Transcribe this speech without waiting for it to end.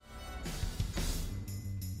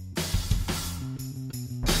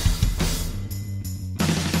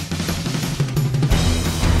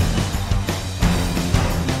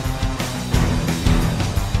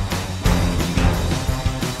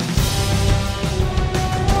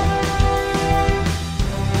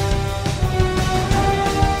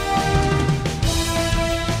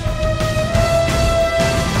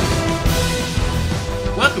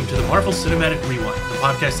Cinematic Rewind, the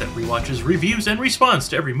podcast that rewatches, reviews, and responds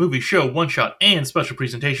to every movie, show, one-shot, and special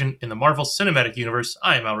presentation in the Marvel Cinematic Universe.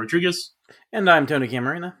 I am Al Rodriguez. And I'm Tony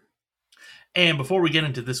Camarena. And before we get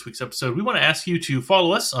into this week's episode, we want to ask you to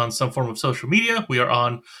follow us on some form of social media. We are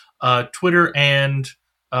on Twitter and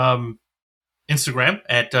Instagram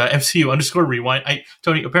at MCU_rewind.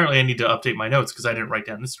 Tony, apparently I need to update my notes because I didn't write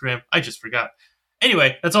down Instagram. I just forgot.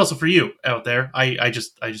 Anyway, that's also for you out there. I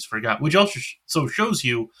just forgot, which also shows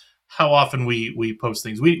you how often we post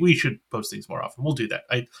things. We should post things more often. We'll do that.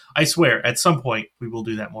 I swear, at some point, we will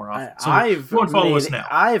do that more often. So follow us now.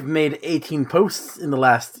 I've made 18 posts in the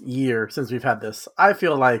last year since we've had this. I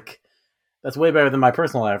feel like that's way better than my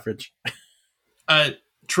personal average.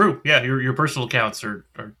 True. Yeah, your personal accounts are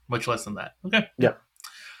much less than that. Okay. Yep.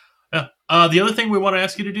 Yeah. The other thing we want to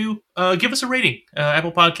ask you to do, give us a rating.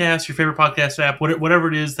 Apple Podcasts, your favorite podcast app, whatever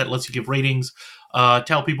it is that lets you give ratings.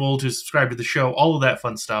 Tell people to subscribe to the show, all of that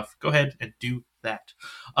fun stuff. Go ahead and do that.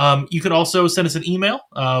 You can also send us an email.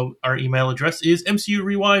 Our email address is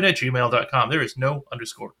mcurewind@gmail.com. There is no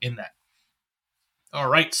underscore in that. All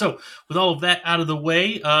right, so with all of that out of the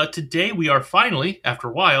way, today we are finally, after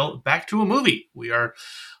a while, back to a movie. We are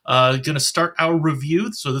going to start our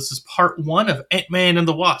review. So this is part 1 of Ant-Man and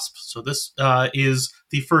the Wasp. So this is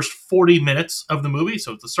the first 40 minutes of the movie.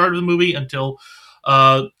 So it's the start of the movie until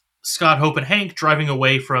Scott, Hope, and Hank driving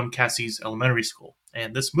away from Cassie's elementary school.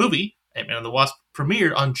 And this movie, Ant-Man and the Wasp,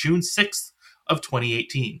 premiered on June 6th of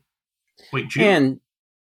 2018. Wait, June? And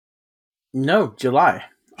no, July.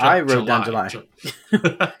 I wrote down July.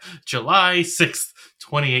 July 6th,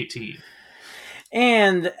 2018.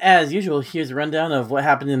 And as usual, here's a rundown of what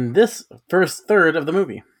happened in this first third of the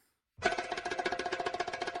movie.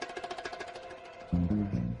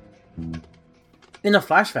 In a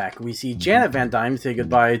flashback, we see Janet Van Dyne say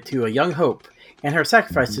goodbye to a young Hope and her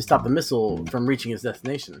sacrifice to stop the missile from reaching its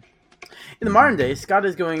destination. In the modern day, Scott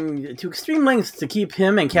is going to extreme lengths to keep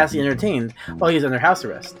him and Cassie entertained while he's under house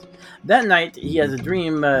arrest. That night, he has a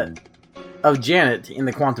dream of Janet in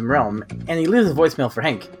the quantum realm, and he leaves a voicemail for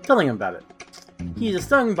Hank, telling him about it. He is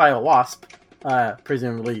stung by a wasp,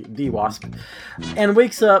 presumably the Wasp, and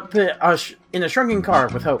wakes up in a shrunken car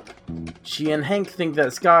with Hope. She and Hank think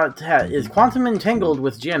that Scott is quantum entangled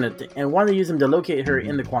with Janet and want to use him to locate her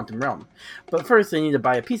in the quantum realm. But first, they need to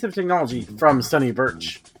buy a piece of technology from Sonny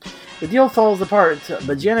Birch. The deal falls apart,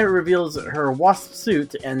 but Janet reveals her Wasp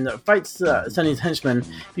suit and fights Sonny's henchman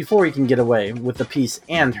before he can get away with the piece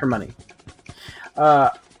and her money.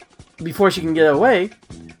 Before she can get away,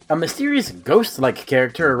 a mysterious ghost-like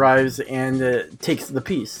character arrives and takes the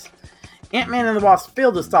piece. Ant-Man and the Wasp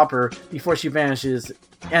fail to stop her before she vanishes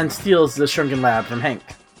and steals the shrunken lab from Hank.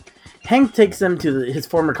 Hank takes them to his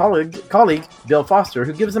former colleague, Bill Foster,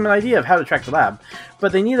 who gives them an idea of how to track the lab,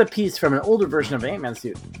 but they need a piece from an older version of the Ant-Man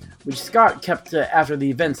suit, which Scott kept after the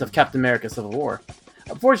events of Captain America Civil War.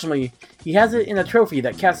 Unfortunately, he has it in a trophy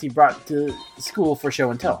that Cassie brought to school for show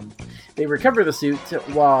and tell. They recover the suit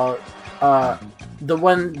while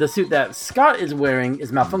the suit that Scott is wearing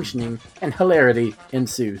is malfunctioning, and hilarity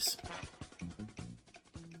ensues.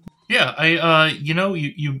 Yeah,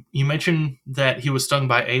 you mentioned that he was stung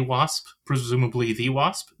by a wasp, presumably the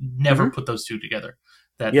Wasp. Never put those two together.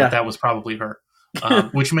 That was probably her,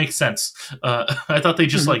 which makes sense. I thought they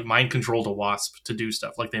just mind controlled a wasp to do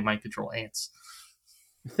stuff, like they mind control ants.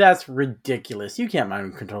 That's ridiculous. You can't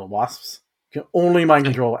mind control wasps. You can only mind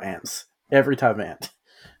control ants. Every type of ant.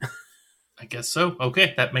 I guess so.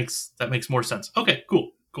 Okay, that makes more sense. Okay,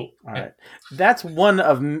 cool. All right, that's one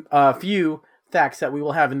of a few facts that we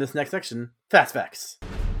will have in this next section. Fast facts.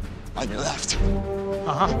 On your left.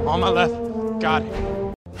 On my left. Got it.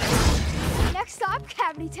 Next stop,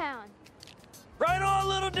 Cavity Town. Right on,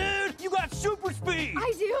 little dude. You got super speed.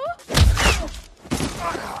 I do?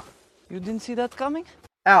 You didn't see that coming?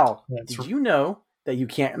 Al, did you know that you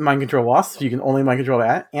can't mind control wasps? You can only mind control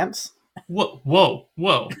ants?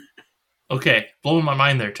 Whoa. Okay, blowing my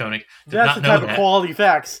mind there, Tony. That's the type of quality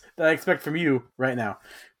facts that I expect from you right now.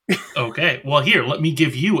 Okay, well here, let me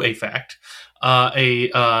give you a fact,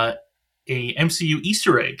 a MCU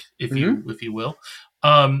Easter egg, if you will.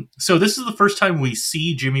 So this is the first time we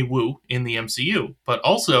see Jimmy Woo in the MCU, but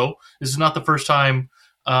also this is not the first time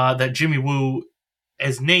that Jimmy Woo,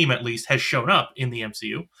 as name at least, has shown up in the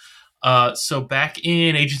MCU. So back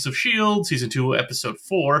in Agents of S.H.I.E.L.D., Season 2, Episode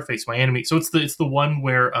 4, Face My Enemy. So it's the one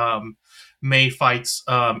where May fights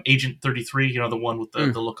Agent 33, the one with the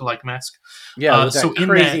lookalike mask. Yeah, with that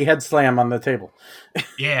crazy head slam on the table.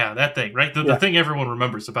 Yeah, that thing, right? The thing everyone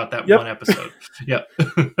remembers about that one episode. Yeah.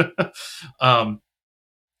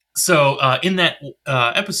 So in that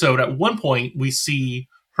episode, at one point, we see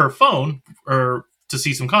her phone, or to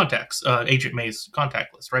see some contacts, Agent May's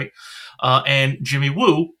contact list, right? And Jimmy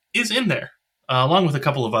Woo is in there, along with a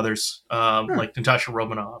couple of others, like Natasha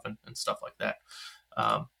Romanoff and stuff like that.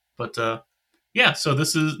 Yeah, so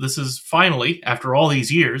this is finally, after all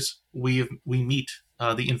these years, we meet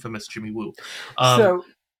the infamous Jimmy Woo. So,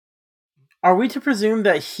 are we to presume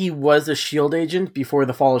that he was a S.H.I.E.L.D. agent before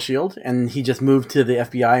the fall of S.H.I.E.L.D., and he just moved to the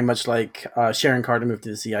FBI, much like Sharon Carter moved to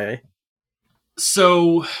the CIA?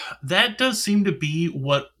 So that does seem to be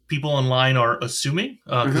what people online are assuming,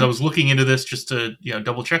 because I was looking into this just to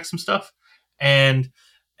double check some stuff, and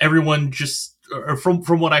everyone just, or from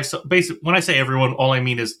what I saw, basically when I say everyone, all I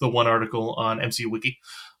mean is the one article on MCU Wiki.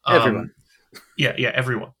 Everyone. Yeah,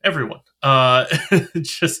 everyone.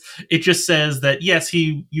 It just says that yes,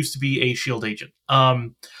 he used to be a S.H.I.E.L.D. agent.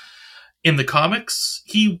 In the comics,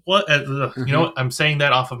 he was. You know what? I'm saying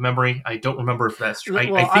that off of memory. I don't remember if that's true.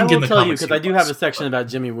 Well, I think will in the tell you comics, because I do have a section about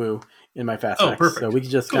Jimmy Woo in my fast facts, perfect. so we can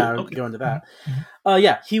just Cool. kind of Okay. go into that.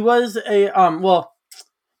 Yeah, he was a well,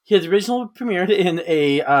 his original premiered in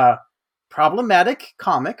a problematic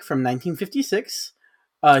comic from 1956.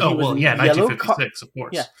 He was in 1956, of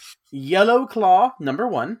course. Yeah, Yellow Claw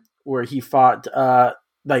 #1, where he fought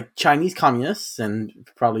like Chinese communists, and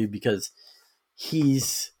probably because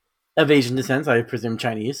he's of Asian descent, I presume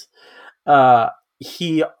Chinese.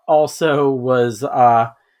 He also was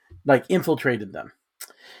like infiltrated them.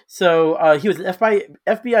 So he was an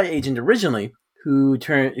FBI agent originally who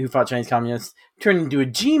fought Chinese communists, turned into a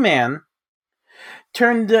G-man,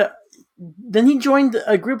 then he joined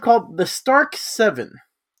a group called the Stark Seven,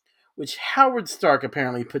 which Howard Stark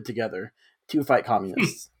apparently put together to fight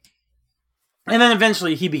communists. And then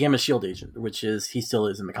eventually he became a S.H.I.E.L.D. agent, which he still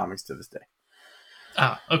is in the comics to this day.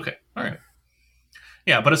 Okay. All right.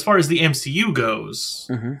 Yeah, but as far as the MCU goes,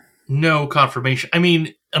 no confirmation. I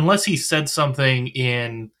mean, unless he said something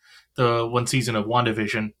in the one season of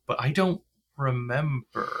WandaVision, but I don't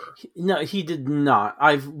remember. No, he did not.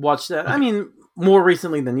 I've watched that. Okay. I mean, more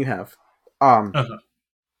recently than you have. Yes.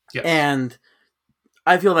 And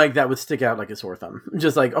I feel like that would stick out like a sore thumb.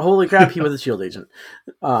 Just like, oh, holy crap, he was a S.H.I.E.L.D. agent.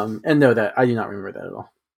 And no, that I do not remember that at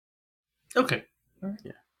all. Okay.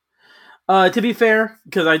 Yeah. To be fair,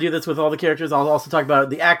 because I do this with all the characters, I'll also talk about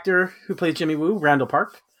the actor who plays Jimmy Woo, Randall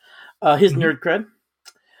Park. His nerd cred.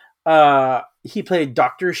 He played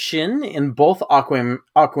Dr. Shin in both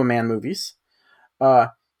Aquaman movies.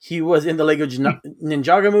 He was in the Lego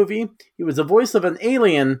Ninjago movie. He was the voice of an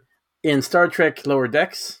alien in Star Trek Lower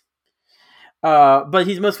Decks. But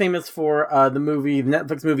he's most famous for the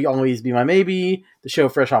Netflix movie Always Be My Maybe, the show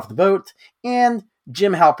Fresh Off the Boat, and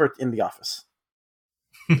Jim Halpert in The Office.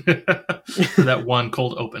 That one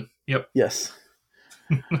cold open. Yep. Yes.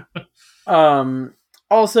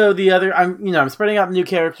 Also, the other, I'm spreading out new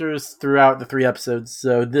characters throughout the 3 episodes.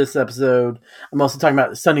 So this episode, I'm also talking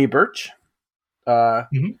about Sonny Birch.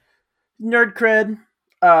 Nerd cred.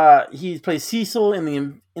 He plays Cecil in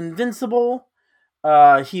the Invincible.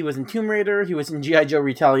 He was in Tomb Raider. He was in G.I. Joe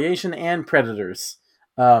Retaliation and Predators,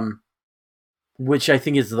 which I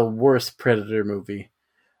think is the worst Predator movie.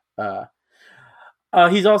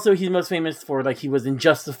 He's most famous for, like, he was in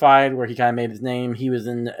Justified, where he kind of made his name. He was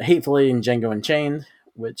in Hateful Eight and Django Unchained,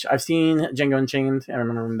 which I've seen Django Unchained. I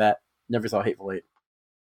remember that. Never saw Hateful Eight.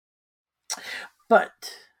 But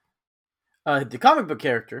the comic book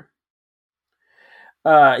character,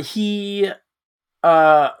 he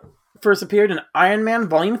first appeared in Iron Man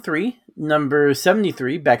Volume 3, number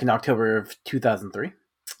 73, back in October of 2003.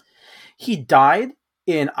 He died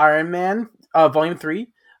in Iron Man Volume 3,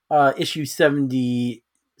 issue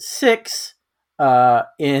 76,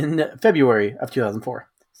 in February of 2004.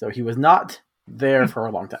 So he was not there for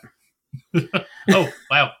a long time. Oh,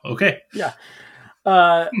 wow. Okay. Yeah.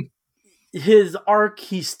 His arc,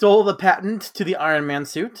 he stole the patent to the Iron Man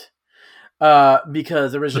suit,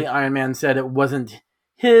 because originally Iron Man said it wasn't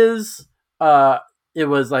his. It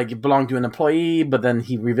was like it belonged to an employee, but then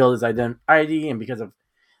he revealed his identity, and because of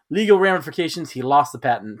legal ramifications, he lost the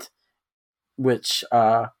patent, which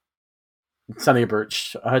Sonny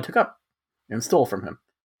Birch took up and stole from him.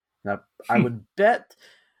 Now, I would bet.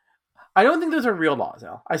 I don't think those are real laws,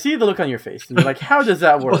 Al. I see the look on your face, and you're like, "How does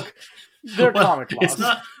that work?" They're comic laws. It's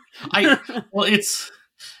not.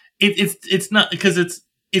 It's not, because it's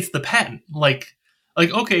the patent. Like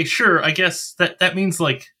okay, sure. I guess that means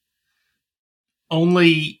like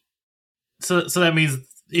only. So that means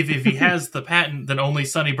if he has the patent, then only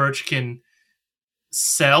Sonny Birch can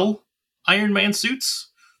sell Iron Man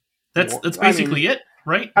suits. That's basically it,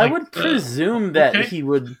 right? I would presume that he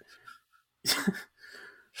would.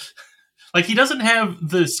 Like, he doesn't have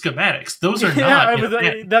the schematics. Those are Yeah,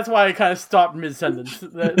 not. that's why I kind of stopped mid-sentence.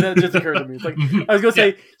 That just occurred to me. It's like, Mhm. I was going to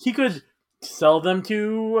say, he could sell them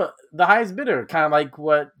to the highest bidder, kind of like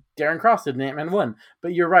what Darren Cross did in Ant-Man 1.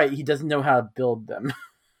 But you're right, he doesn't know how to build them.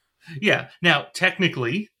 Yeah. Now,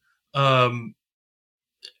 technically,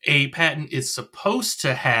 a patent is supposed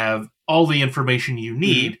to have all the information you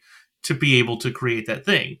need to be able to create that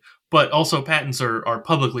thing. But also, patents are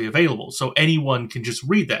publicly available, so anyone can just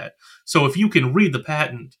read that. So if you can read the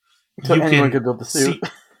patent, So you anyone can could build the suit.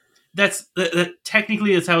 see. That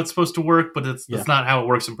technically is how it's supposed to work, but that's not how it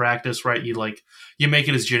works in practice, right? You make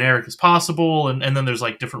it as generic as possible, and then there's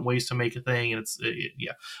like different ways to make a thing, and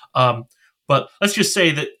but let's just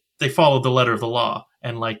say that they followed the letter of the law,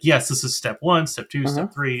 and like, yes, this is step 1, step 2,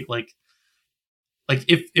 step 3. Like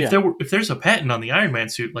if there's a patent on the Iron Man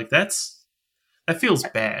suit, like that feels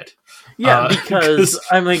bad. Yeah, because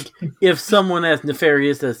I'm like, if someone as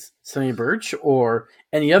nefarious as Sonny Birch or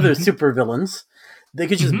any other supervillains, they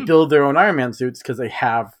could just build their own Iron Man suits because they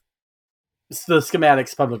have the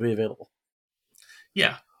schematics publicly available.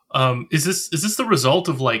 Yeah. Is this the result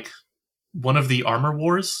of like one of the Armor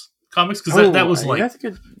Wars comics? Because that was like, that's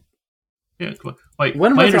good. Yeah, like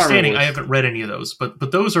When my was Armor understanding, Wars? I haven't read any of those,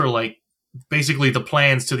 but those are like basically the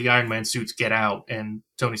plans to the Iron Man suits get out, and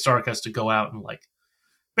Tony Stark has to go out and like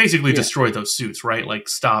basically destroy those suits, right? Like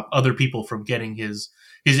stop other people from getting his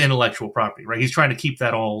intellectual property, right? He's trying to keep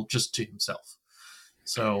that all just to himself.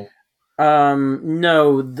 So,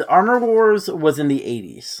 no, the Armor Wars was in the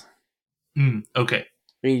 80s. Okay.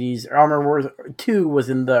 80s. Armor Wars 2 was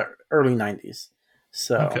in the early 90s.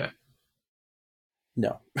 So, okay.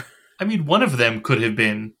 No. I mean, one of them could have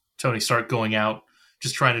been Tony Stark going out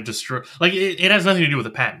just trying to destroy. Like, it has nothing to do with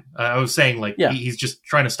the patent. I was saying, like, he's just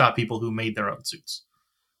trying to stop people who made their own suits.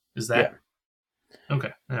 Is that? Yeah.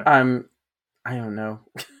 Okay. Yeah. I don't know.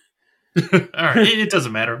 All right. It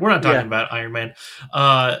doesn't matter. We're not talking about Iron Man.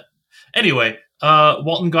 Anyway,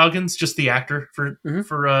 Walton Goggins, just the actor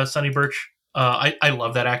for Sonny Birch. I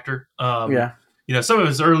love that actor. You know, some of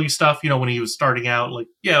his early stuff, you know, when he was starting out, like,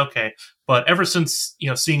 yeah, okay. But ever since, you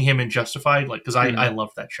know, seeing him in Justified, like, because I love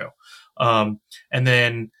that show. And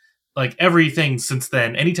then, like, everything since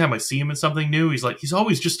then, anytime I see him in something new, he's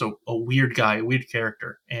always just a weird guy, a weird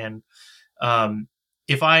character. And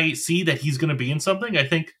if I see that he's going to be in something, I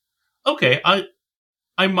think, okay,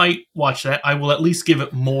 I might watch that. I will at least give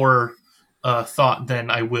it more thought than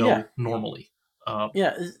I will normally.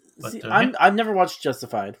 I've never watched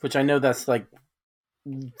Justified, which I know that's like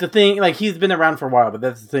the thing. Like, he's been around for a while, but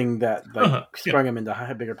that's the thing that like sprung him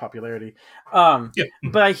into bigger popularity. But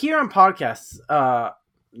I hear on podcasts,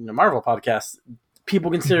 Marvel podcasts, people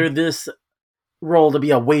consider this role to be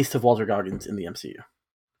a waste of Walter Goggins in the MCU.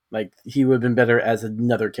 Like, he would have been better as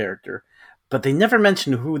another character. But they never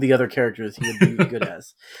mention who the other characters he would be good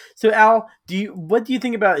as. So, Al, what do you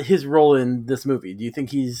think about his role in this movie? Do you think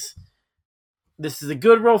this is a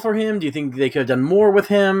good role for him? Do you think they could have done more with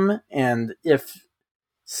him? And if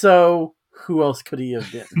so, who else could he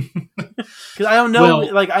have been? Because I don't know.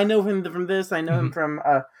 Like, I know him from this. I know him from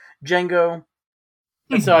Django.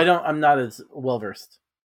 And so I'm not as well versed.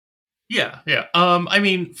 Yeah. I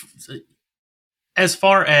mean, as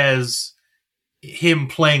far as him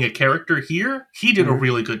playing a character here, he did a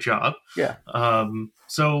really good job. Yeah.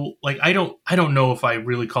 So like, I don't know if I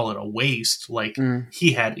really call it a waste. Like,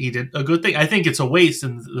 he did a good thing. I think it's a waste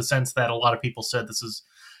in the sense that a lot of people said this is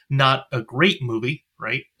not a great movie,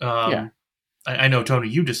 right? I know, Tony,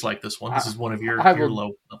 you dislike this one. This is one of your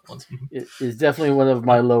low ones. It is definitely one of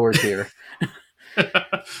my lower tier.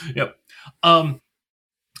 Yep.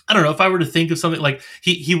 I don't know, if I were to think of something like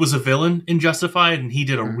he was a villain in Justified and he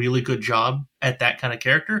did a really good job at that kind of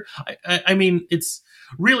character. I mean, it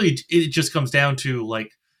just comes down to,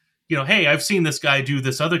 like, you know, hey, I've seen this guy do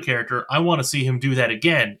this other character. I want to see him do that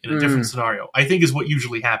again in a different scenario. I think is what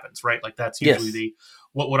usually happens, right? Like, that's usually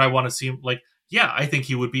what would I want to see him like. Yeah, I think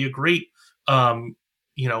he would be a great,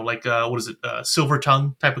 you know, like what is it, Silver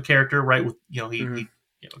Tongue type of character, right? With, you know, he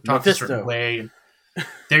talks a certain way, and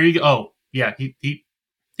there you go. Oh, yeah, he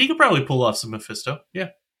could probably pull off some Mephisto. Yeah.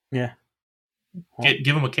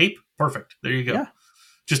 Give him a cape. Perfect. There you go. Yeah.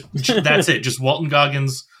 Just that's it. Just Walton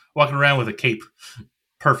Goggins walking around with a cape.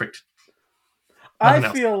 Perfect.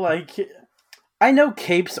 I feel like I know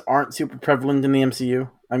capes aren't super prevalent in the MCU.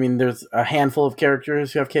 I mean, there's a handful of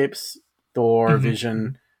characters who have capes. Thor,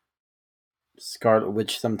 Vision, Scarlet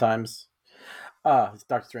Witch sometimes. It's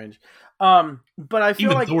Doctor Strange. But I feel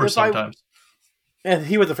even like Thor sometimes.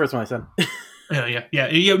 He was the first one I said.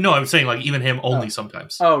 Yeah. No, I'm saying, like, even him only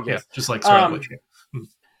sometimes. Oh, yes. Yeah, just like Scarlet Witch.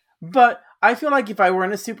 But I feel like if I were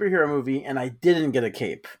in a superhero movie and I didn't get a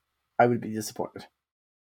cape, I would be disappointed.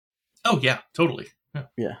 Oh yeah, totally.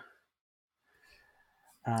 Yeah.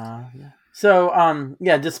 So,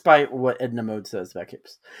 despite what Edna Mode says about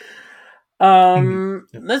capes. Yep.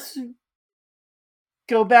 Let's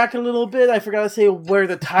go back a little bit. I forgot to say where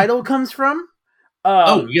the title comes from.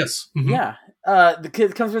 Yes. Mm-hmm. Yeah.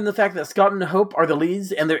 It comes from the fact that Scott and Hope are the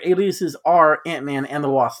leads, and their aliases are Ant-Man and the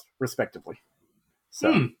Wasp, respectively.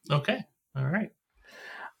 So, Okay. All right.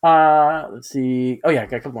 let's see. Oh yeah, I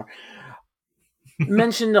got a couple more.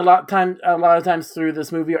 Mentioned a lot of times through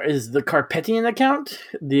this movie is the Carpathian account,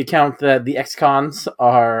 the account that the ex-cons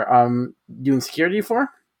are doing security for.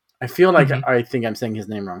 I feel like I think I'm saying his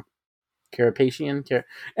name wrong. Carpathian.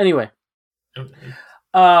 Anyway,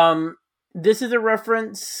 this is a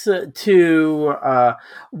reference to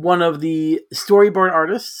one of the storyboard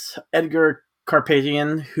artists, Edgar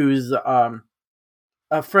Carpathian, who's a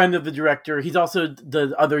friend of the director. He's also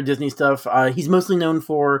does other Disney stuff. He's mostly known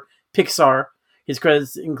for Pixar. His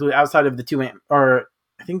credits include outside of the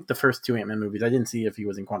I think the first two Ant-Man movies. I didn't see if he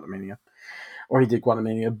was in Quantumania or he did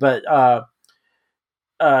Quantumania, but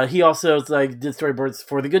he also did storyboards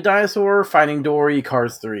for The Good Dinosaur, Finding Dory,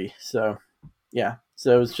 Cars 3. So yeah,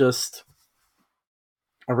 so it's just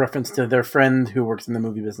a reference to their friend who works in the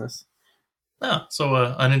movie business. Oh, so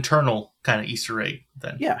an internal kind of Easter egg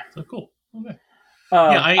then. Yeah. So cool. Okay.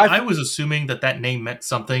 I was assuming that name meant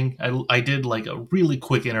something. I did like a really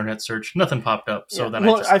quick internet search. Nothing popped up. So then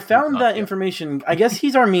I found that information. I guess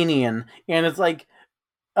he's Armenian, and it's like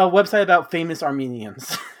a website about famous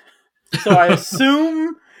Armenians. So I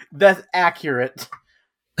assume that's accurate.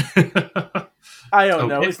 I don't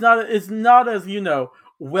know. It's not as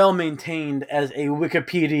well maintained as a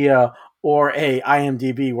Wikipedia or a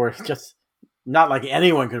IMDb, where it's just not like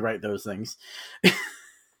anyone could write those things.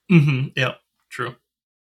 Yeah. True.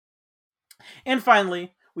 And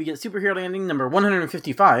finally, we get Superhero Landing number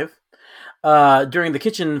 155. During the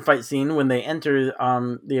kitchen fight scene, when they enter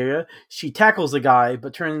the area, she tackles a guy,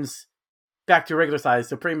 but turns back to regular size,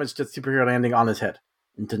 so pretty much just Superhero Landing on his head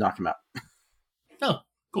to knock him out. Oh,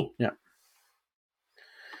 cool. Yeah.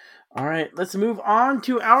 All right, let's move on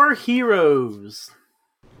to our heroes.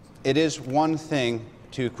 It is one thing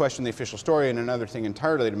to question the official story, and another thing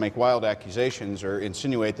entirely to make wild accusations or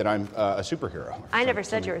insinuate that I'm a superhero. I never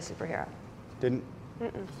said you were a superhero. Didn't?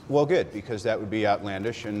 Well, good, because that would be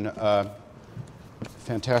outlandish and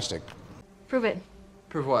fantastic. Prove it.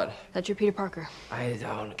 Prove what? That you're Peter Parker. I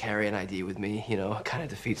don't carry an ID with me, it kind of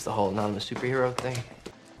defeats the whole anonymous superhero thing.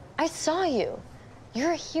 I saw you.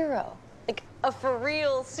 You're a hero. Like a for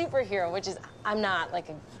real superhero, which is, I'm not like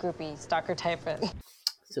a groupie stalker type.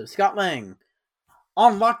 So Scott Lang,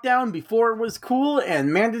 on lockdown before it was cool and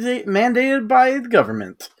mandated by the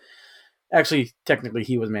government. Actually, technically,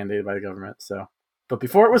 he was mandated by the government. But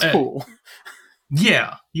before it was cool.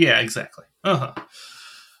 Yeah, exactly.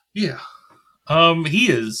 Yeah. He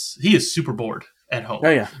is super bored at home. Oh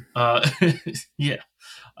yeah. Yeah.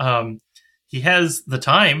 He has the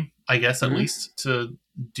time, I guess, at least, to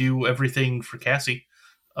do everything for Cassie.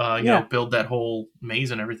 Build that whole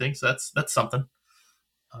maze and everything. So that's something.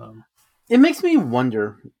 It makes me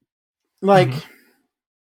wonder,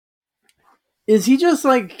 is he just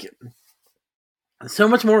so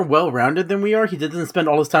much more well-rounded than we are? He doesn't spend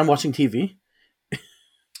all his time watching TV.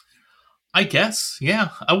 I guess, yeah.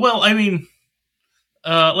 Well, I mean,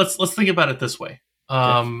 let's think about it this way.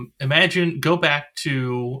 Imagine, go back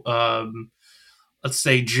to let's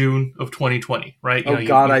say June of 2020, right? I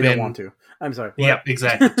don't want to. I'm sorry. What? Yeah,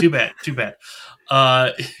 exactly. Too bad.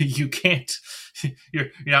 You can't. You're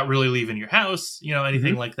not really leaving your house,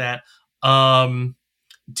 anything like that.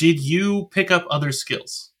 Did you pick up other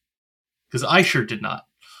skills? Because I sure did not.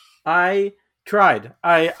 I tried.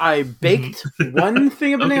 I baked one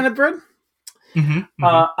thing of banana bread.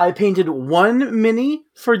 I painted one mini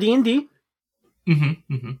for D&D.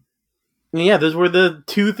 Yeah, those were the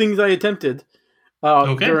two things I attempted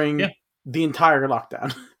during the entire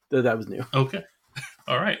lockdown. That was new. Okay.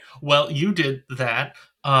 All right. Well, you did that.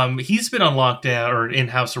 He's been on lockdown or in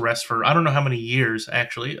house arrest for I don't know how many years,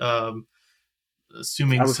 actually.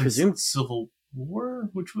 Assuming since Civil War,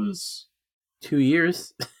 which was 2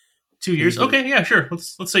 years. 2 years. Okay, yeah, sure.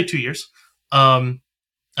 Let's say 2 years. I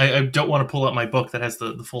don't want to pull up my book that has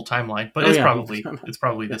the full timeline, but it's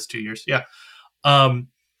probably this 2 years. Yeah.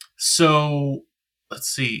 So let's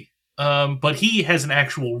see. But he has an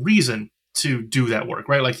actual reason to do that work,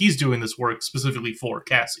 right? Like he's doing this work specifically for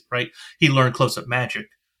Cassie, right? He learned close-up magic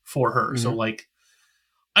for her. So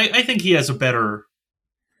I think he has a better,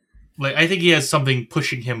 I think he has something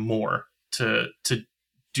pushing him more to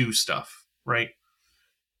do stuff, right?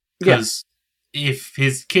 Because if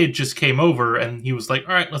his kid just came over and he was like,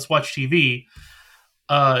 all right, let's watch TV,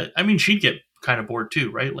 I mean, she'd get kind of bored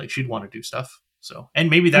too, right? Like she'd want to do stuff. So, and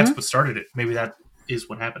maybe that's what started it. Maybe that is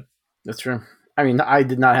what happened. That's true. I mean, I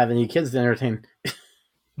did not have any kids to entertain.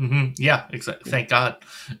 Yeah, exactly. Thank God.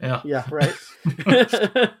 Yeah. Yeah, right.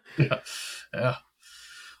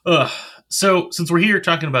 Yeah. So since we're here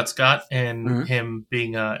talking about Scott and him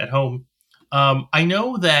being at home, I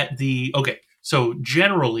know that so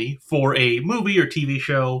generally for a movie or TV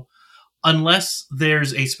show, unless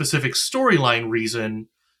there's a specific storyline reason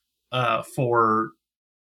for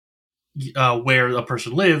where a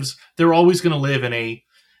person lives, they're always going to live in a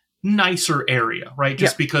nicer area, right?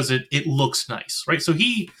 Just because it looks nice, right? So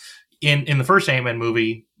he, in the first Ant-Man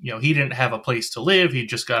movie, he didn't have a place to live. He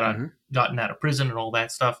just gotten out of prison and all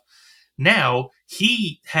that stuff. Now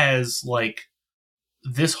he has like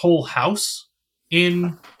this whole house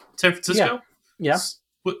in San Francisco. Yeah.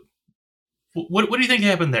 What do you think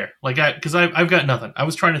happened there? Like, because I've got nothing. I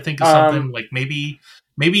was trying to think of something like maybe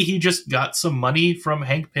he just got some money from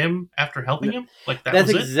Hank Pym after helping him. Like that's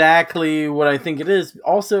exactly what I think it is.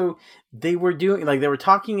 Also, they were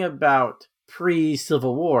talking about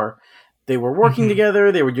pre-Civil War. They were working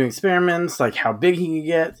together. They were doing experiments, like how big he could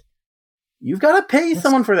get. You've got to pay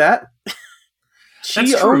someone for that.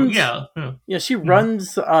 That's true. Yeah. She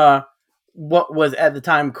runs what was at the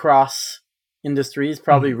time Cross Industries,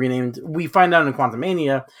 probably renamed. We find out in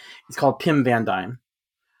Quantumania, it's called Pym Van Dyne.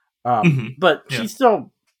 But she's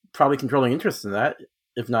still probably controlling interest in that,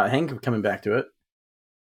 if not Hank coming back to it.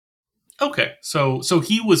 Okay, so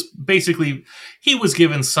he was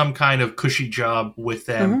given some kind of cushy job with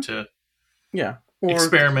them to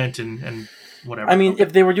experiment and whatever. I mean,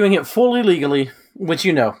 if they were doing it fully legally, which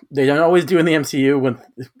they don't always do in the MCU when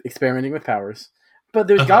experimenting with powers, but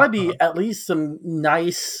there's got to be at least some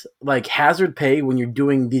nice like hazard pay when you're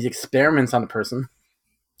doing these experiments on a person.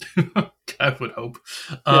 I would hope.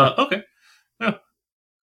 Okay. Yeah.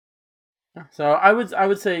 So I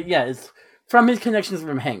would say it's from his connections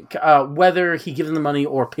from Hank, whether he gives him the money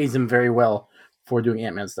or pays him very well for doing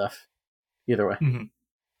Ant-Man stuff. Either way.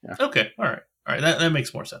 Yeah. Okay. All right. That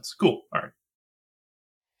makes more sense. Cool. All right.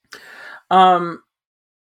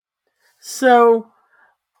 So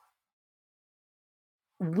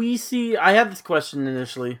we see. I had this question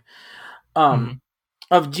initially.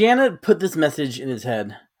 Of Janet put this message in his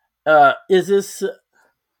head.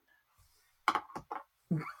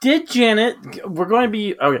 Did Janet? We're going to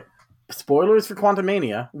be spoilers for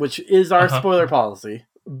Quantumania, which is our spoiler policy.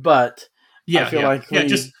 But I feel like when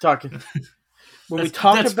we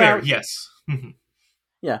talk about fair, yes,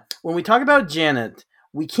 when we talk about Janet,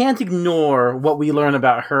 we can't ignore what we learn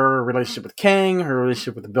about her relationship with Kang, her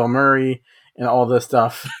relationship with Bill Murray, and all the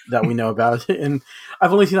stuff that we know about. And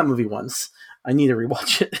I've only seen that movie once. I need to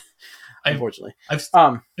rewatch it. Unfortunately, I've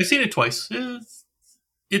seen it twice.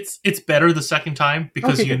 It's better the second time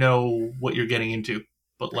because you know what you're getting into.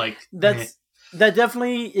 But like that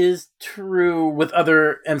definitely is true with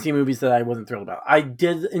other MC movies that I wasn't thrilled about. I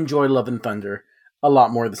did enjoy Love and Thunder a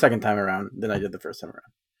lot more the second time around than I did the first time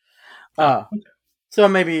around. So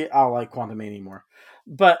maybe I'll like Quantumania more.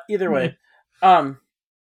 But either way,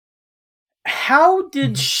 how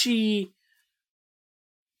did she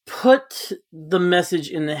put the message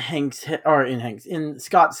in in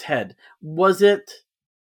Scott's head? Was it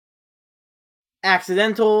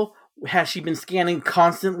accidental? Has she been scanning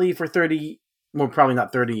constantly for 30? Well, probably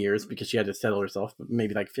not 30 years because she had to settle herself, but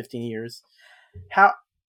maybe like 15 years. How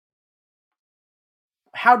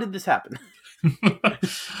did this happen? Do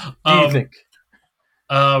you think?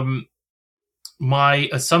 My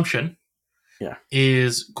assumption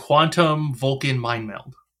is quantum Vulcan mind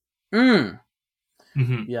meld.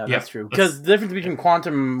 Yeah, that's true. Because the difference between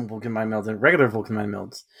quantum Vulcan mind melds and regular Vulcan mind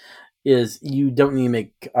melds is you don't need to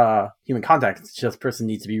make human contact. It's just person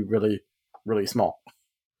needs to be really, really small.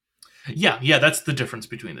 Yeah, that's the difference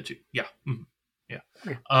between the two. Yeah.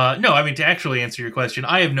 No, I mean, to actually answer your question,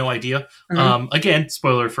 I have no idea. Again,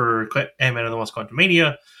 spoiler for Ant-Man and the Wasp: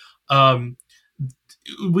 Quantumania.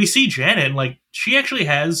 We see Janet, and like she actually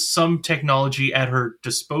has some technology at her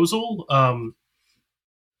disposal.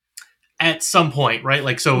 At some point, right?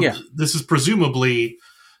 Like, so this is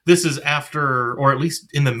after, or at least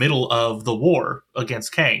in the middle of the war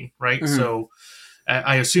against Kang, right? So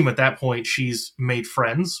I assume at that point she's made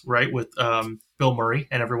friends, right, with Bill Murray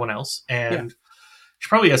and everyone else, and she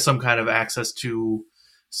probably has some kind of access to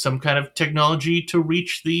some kind of technology to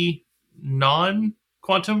reach the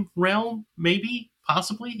non-quantum realm, maybe,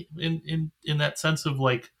 possibly, in that sense of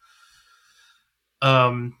like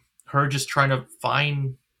her just trying to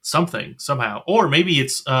find something somehow, or maybe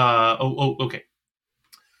it's okay.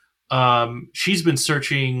 she's been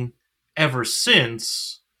searching ever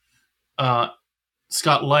since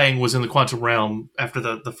Scott Lang was in the quantum realm after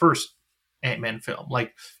the first Ant-Man film.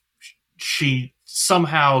 Like, she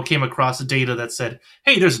somehow came across data that said,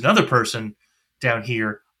 hey, there's another person down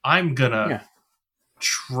here. I'm gonna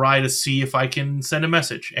try to see if I can send a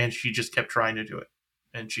message. And she just kept trying to do it.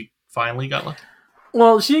 And she finally got lucky.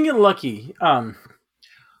 Well, she didn't get lucky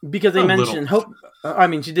because they mentioned Hope. I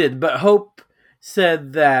mean, she did, but Hope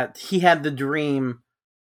said that he had the dream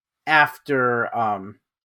after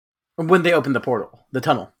when they opened the portal, the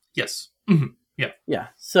tunnel. Yes. Mm-hmm. Yeah. Yeah.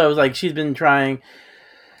 So, like, she's been trying.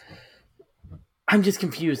 I'm just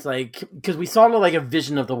confused, like, because we saw like a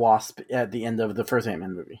vision of the Wasp at the end of the first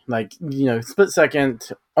Ant-Man movie, like, you know, split second,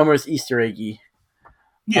 almost Easter eggy.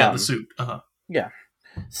 Yeah, the suit. Yeah.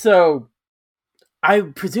 So, I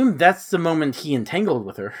presume that's the moment he entangled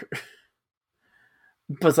with her.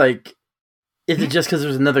 But, like, is it just because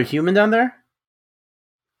there's another human down there,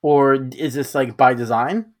 or is this like by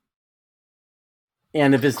design?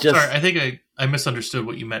 And if it's just, sorry, I think I misunderstood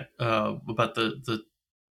what you meant about the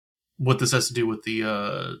what this has to do with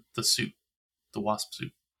the suit, the Wasp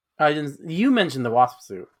suit. I didn't. You mentioned the Wasp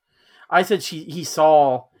suit. I said he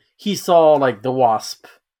saw like the Wasp.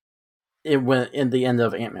 It went in the end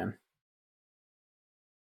of Ant-Man.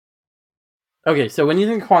 Okay, so when he's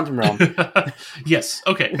in Quantum Realm, yes.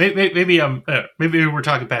 Okay, maybe we're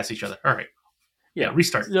talking past each other. All right. Yeah,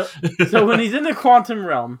 restart. So when he's in the Quantum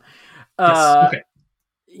Realm, yes. Okay.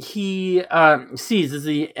 He sees is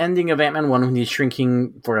the ending of Ant-Man 1 when he's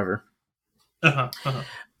shrinking forever.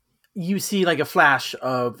 You see like a flash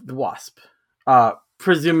of the Wasp.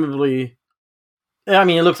 Presumably, I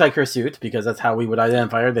mean, it looks like her suit because that's how we would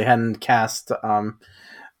identify her. They hadn't cast oh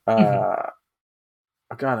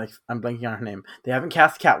god, I'm blanking on her name. They haven't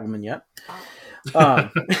cast Catwoman yet.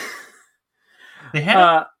 They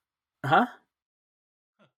had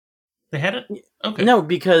They had it? Okay. No,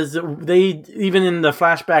 because they, even in the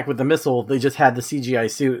flashback with the missile, they just had the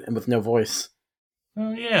CGI suit and with no voice.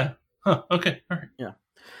 Oh, yeah. Huh, okay, all right. Yeah.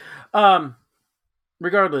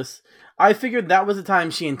 Regardless, I figured that was the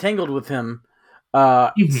time she entangled with him,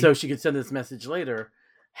 so she could send this message later.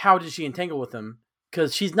 How did she entangle with him?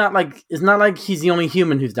 Because it's not like he's the only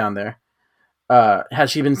human who's down there.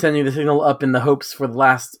 Has she been sending the signal up in the hopes for the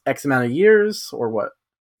last X amount of years, or what?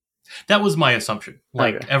 That was my assumption.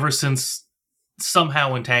 Like, ever since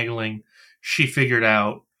somehow entangling, she figured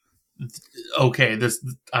out, okay,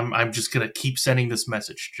 I'm just gonna keep sending this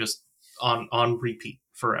message just on repeat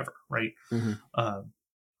forever, right? Mm-hmm.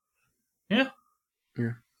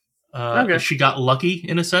 She got lucky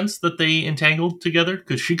in a sense that they entangled together,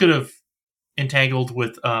 because she could have entangled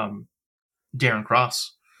with Darren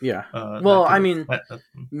Cross. Yeah. Well, I mean,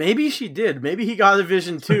 maybe she did. Maybe he got a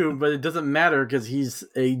vision too, but it doesn't matter because he's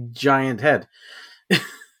a giant head.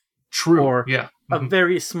 True. Or a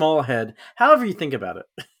very small head. However you think about it.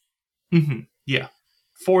 Yeah.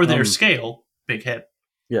 For their scale, big head.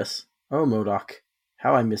 Yes. Oh, MODOK.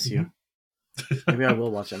 How I miss you. Maybe I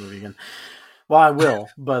will watch that movie again. Well, I will,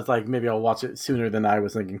 but like maybe I'll watch it sooner than I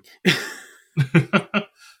was thinking.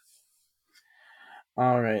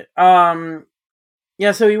 All right.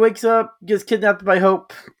 Yeah, so he wakes up, gets kidnapped by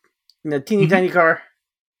Hope in a teeny tiny car.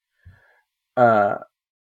 I've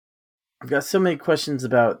got so many questions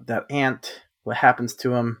about that ant, what happens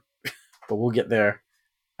to him, but we'll get there.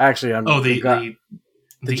 Actually,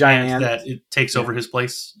 the giant ant that it takes over his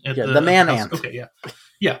place. At the man house. ant. Okay,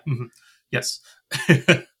 yeah. Yes.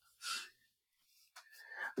 There's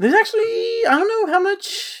actually, I don't know how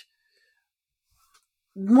much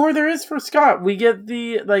more there is for Scott. We get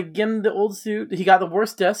the old suit. He got the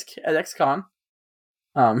worst desk at XCon.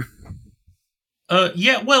 Yeah.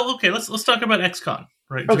 Well, okay. Let's talk about XCon,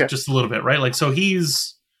 right? Okay. Just a little bit, right? Like, so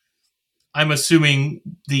I'm assuming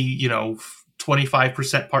the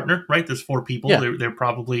 25% partner, right? There's 4 people. Yeah. They're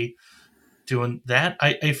probably doing that.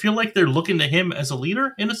 I feel like they're looking to him as a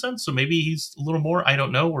leader in a sense. So maybe he's a little more. I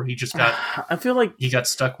don't know. Or he just got. I feel like he got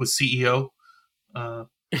stuck with CEO.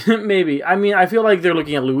 Maybe. I mean, I feel like they're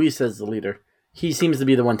looking at Luis as the leader. He seems to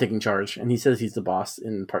be the one taking charge, and he says he's the boss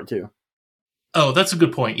in part 2. Oh, that's a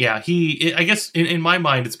good point. Yeah, I guess in my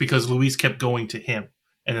mind, it's because Luis kept going to him,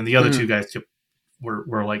 and then the other 2 guys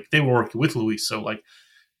were like, they were working with Luis, so like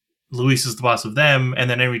Luis is the boss of them, and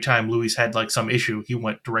then every time Luis had like some issue, he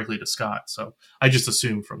went directly to Scott. So I just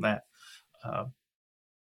assumed from that.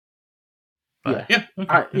 Okay.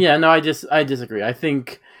 No, I disagree. I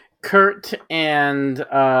think Kurt and the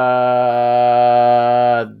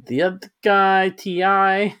other guy,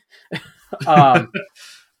 T.I.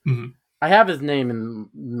 I have his name in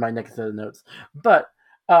my next set of notes, but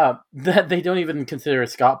That they don't even consider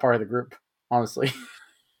Scott part of the group, honestly.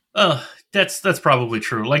 That's probably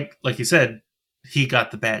true. Like you said, he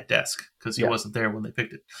got the bad desk because he Yeah. wasn't there when they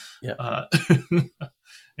picked it. Yeah.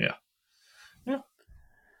 Yeah. Yeah.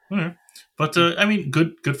 Alright. But I mean,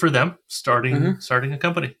 good for them starting a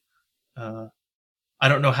company. I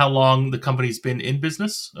don't know how long the company's been in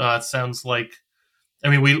business. It sounds like, I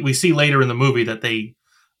mean, we see later in the movie that they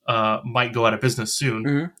might go out of business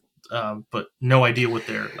soon, but no idea what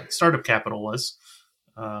their startup capital was.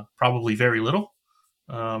 Probably very little.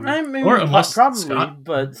 I mean, or unless probably, Scott,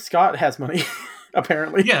 but Scott has money,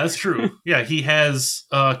 apparently. yeah, that's true. Yeah, he has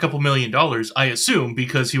a couple $1 million, I assume,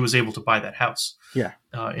 because he was able to buy that house. Yeah.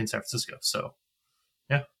 In San Francisco. So,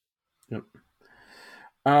 yeah. Yep.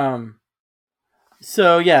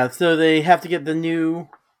 So they have to get the new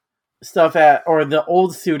stuff or the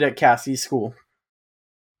old suit at Cassie's school.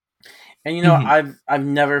 And I've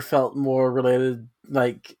never felt more related,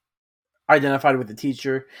 identified with the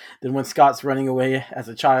teacher than when Scott's running away as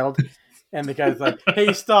a child, and the guy's like,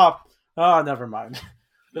 "Hey, stop!" Oh, never mind.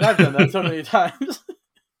 But I've done that so many times.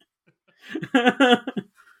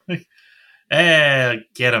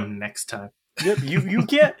 Get him next time. Yep, you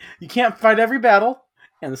can't fight every battle,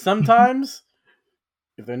 and sometimes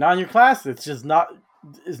if they're not in your class, it's not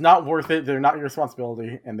worth it. They're not your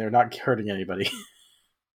responsibility, and they're not hurting anybody.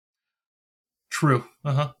 True.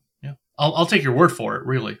 Yeah. I'll take your word for it,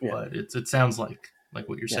 really. Yeah. But it sounds like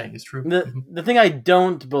what you're saying is true. The thing I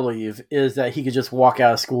don't believe is that he could just walk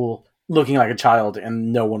out of school looking like a child,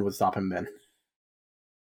 and no one would stop him then.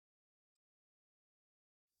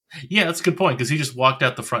 Yeah, that's a good point, because he just walked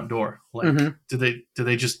out the front door. Do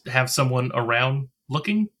they just have someone around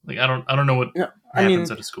looking? I don't know what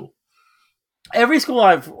happens at a school. Every school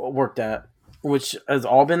I've worked at, which has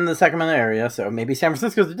all been in the Sacramento area, so maybe San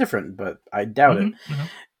Francisco's different, but I doubt it,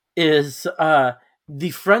 is the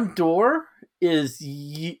front door is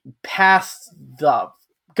past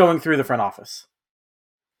going through the front office.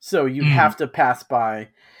 So you have to pass by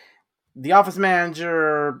the office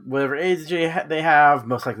manager, whatever age they have,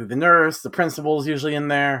 most likely the nurse, the principal's usually in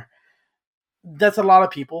there. That's a lot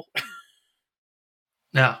of people.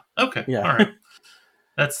 Yeah. Okay. Yeah. All right.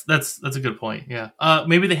 That's a good point. Yeah.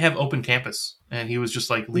 Maybe they have open campus, and he was just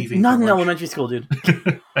leaving. Not in elementary school, dude.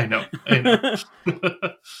 I know.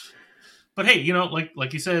 But hey,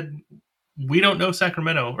 like you said, we don't know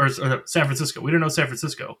Sacramento or San Francisco. We don't know San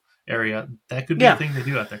Francisco area. That could be a thing they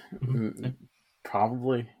do out there.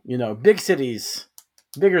 Probably. Bigger cities,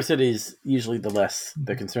 usually the less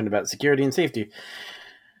they're concerned about security and safety.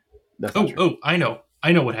 That's I know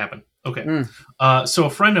what happened. Okay. So a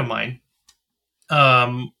friend of mine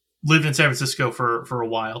lived in San Francisco for a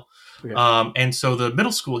while. Okay. And so the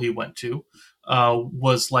middle school he went to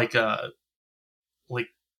was like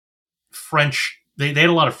French. They had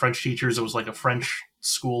a lot of French teachers. It was like a French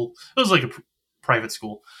school. It was like a private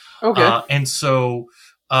school. Okay. And so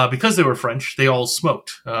because they were French, they all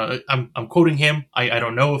smoked. I'm quoting him. I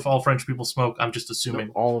don't know if all French people smoke. I'm just assuming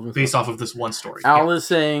all of them based off of this one story. Al is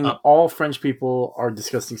saying all French people are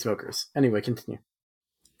disgusting smokers. Anyway, continue.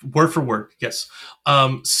 Word for word, yes.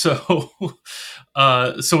 So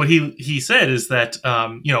what he said is that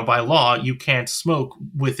by law you can't smoke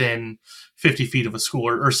within 50 feet of a school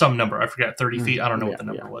or some number. I forgot, 30 feet. I don't know what the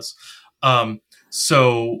number was.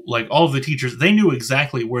 So all of the teachers, they knew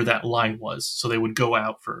exactly where that line was, so they would go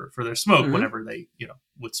out for their smoke whenever they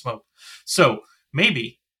would smoke. So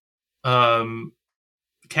maybe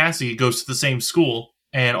Cassie goes to the same school,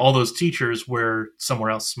 and all those teachers were somewhere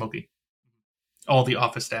else smoking. All the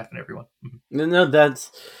office staff and everyone. No,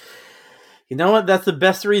 that's... You know what? That's the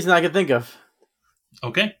best reason I could think of.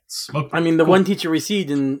 Okay. Smoke. I mean, the one teacher we see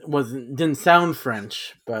didn't sound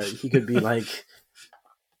French, but he could be the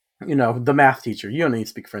math teacher. You don't need to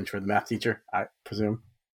speak French for the math teacher, I presume.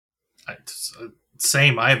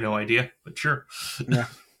 Same. I have no idea, but sure. Yeah.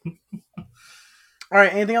 All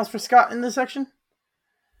right. Anything else for Scott in this section?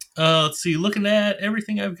 Let's see. Looking at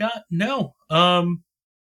everything I've got. No.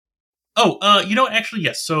 Actually,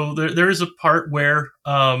 yes. So there is a part where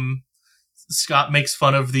Scott makes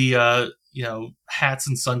fun of the hats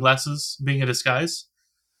and sunglasses being a disguise.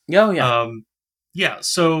 Oh yeah.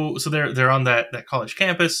 So they're on that college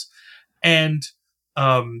campus, and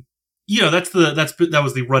that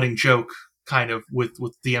was the running joke kind of with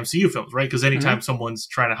the MCU films, right? Because anytime someone's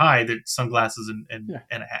trying to hide, it's sunglasses and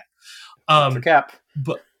a hat. For Cap.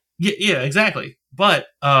 But yeah, exactly. But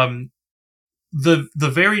the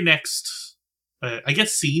very next, I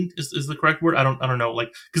guess scene is the correct word. I don't know,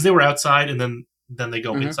 because they were outside and then they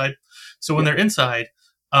go inside. So when they're inside,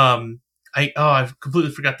 I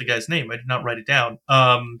completely forgot the guy's name. I did not write it down.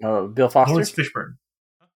 Bill Foster? Lawrence Fishburne.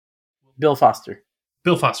 Bill Foster.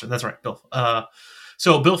 Bill Foster, that's right, Bill.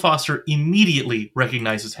 So Bill Foster immediately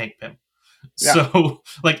recognizes Hank Pym. Yeah. So,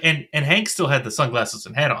 like, and Hank still had the sunglasses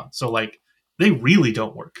and hat on. So, like, they really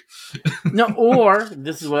don't work. No, or,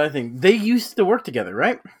 this is what I think, they used to work together,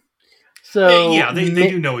 right? So yeah, they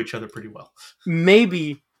do know each other pretty well.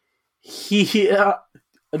 Maybe this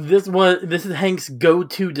is Hank's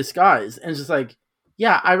go-to disguise, and it's just like,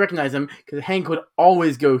 yeah, I recognize him because Hank would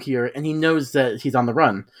always go here, and he knows that he's on the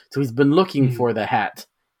run, so he's been looking for the hat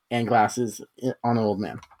and glasses on an old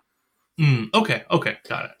man. Okay,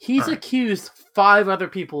 got it. He's accused 5 other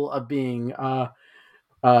people of being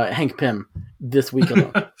Hank Pym this week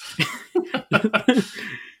alone.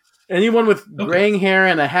 Anyone with graying hair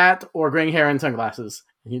and a hat, or graying hair and sunglasses.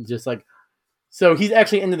 He's just like, so he's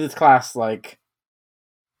actually into this class like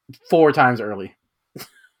 4 times early.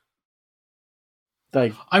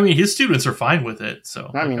 Like, I mean, his students are fine with it,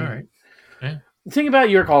 so I mean, all right. Yeah. Think about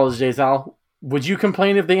your college days, Al. Would you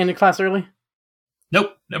complain if they ended class early?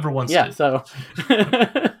 Nope, never once. Yeah, did. so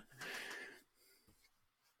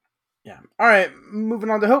yeah. All right, moving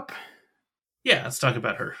on to Hope. Yeah, let's talk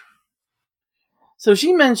about her. So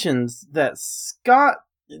she mentions that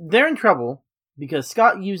they're in trouble because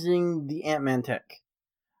Scott using the Ant-Man tech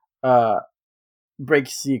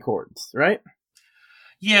breaks the Accords, right?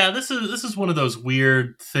 Yeah, this is one of those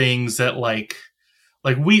weird things that like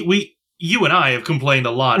you and I have complained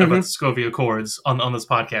a lot about the Sokovia Accords on this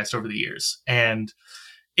podcast over the years, and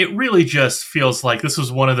it really just feels like this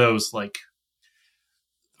was one of those, like,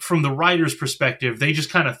 from the writer's perspective, they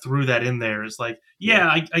just kind of threw that in there. It's like,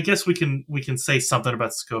 I guess we can say something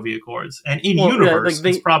about the Sokovia Accords, and in universe,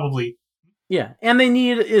 it's probably and they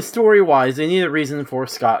need, story wise, they need a reason for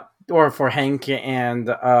Scott or for Hank and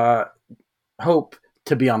Hope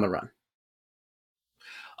to be on the run.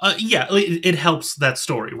 It helps that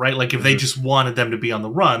story, right? Like, if they just wanted them to be on the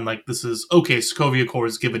run, like, this is okay. Sokovia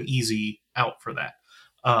Accords give an easy out for that.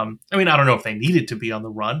 I mean, I don't know if they needed to be on the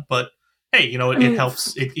run, but hey, it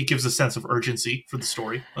helps. It gives a sense of urgency for the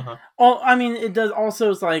story. Well, I mean, it does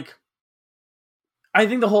also. It's like, I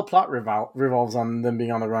think the whole plot revolves on them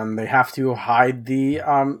being on the run. They have to hide the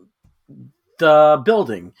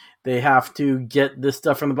building. They have to get this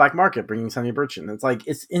stuff from the black market, bringing Sonny Burchin. It's like,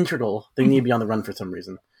 it's integral. They need to be on the run for some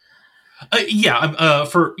reason.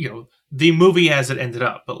 For the movie as it ended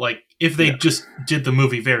up, but like, if they just did the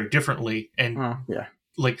movie very differently, and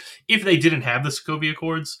like, if they didn't have the Sokovia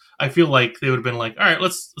Accords, I feel like they would have been like, all right,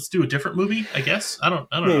 let's do a different movie, I guess. I don't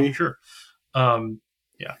know, sure. But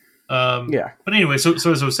anyway, so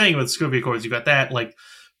as I was saying with Sokovia Accords, you got that, like,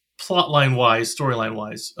 plotline wise, storyline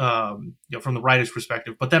wise, from the writer's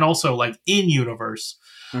perspective, but then also, like, in universe,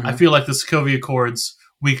 I feel like the Sokovia Accords,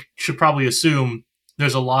 we should probably assume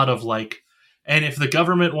there's a lot of, like, and if the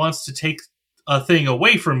government wants to take a thing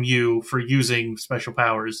away from you for using special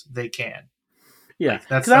powers, they can. Yeah, like,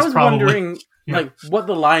 because I was wondering, like, what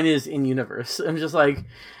the line is in universe. I'm just like,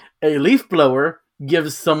 a leaf blower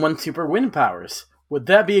gives someone super wind powers. Would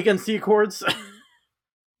that be against the Accords?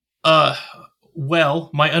 Well,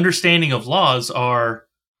 my understanding of laws are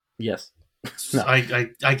yes. No.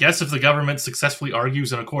 I guess if the government successfully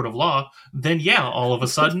argues in a court of law, then yeah, all of a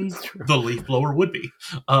sudden the leaf blower would be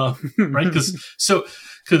right,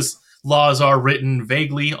 because laws are written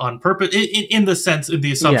vaguely on purpose in the sense, in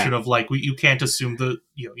the assumption of, like, you can't assume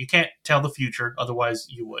you can't tell the future, otherwise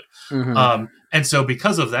you would. And so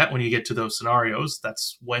because of that, when you get to those scenarios,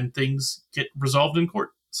 that's when things get resolved in court.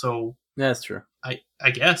 So that's true. I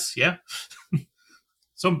guess, yeah.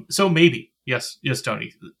 So maybe. Yes,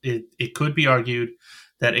 Tony. It could be argued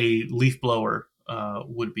that a leaf blower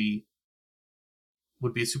would be a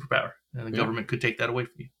superpower, and the government could take that away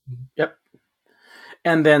from you. Yep.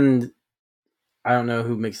 And then I don't know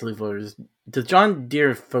who makes the leaf blowers. Does John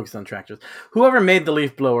Deere focus on tractors? Whoever made the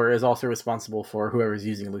leaf blower is also responsible for whoever's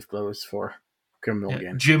using leaf blowers for criminal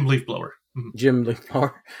games. Jim Leaf Blower. Jim Leaf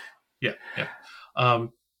Blower. Yeah.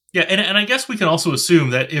 And I guess we can also assume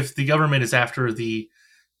that if the government is after the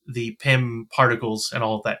PIM particles and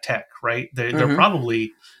all of that tech, right? They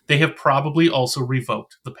have probably also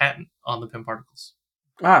revoked the patent on the PIM particles.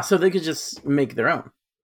 So they could just make their own.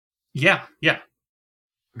 Yeah.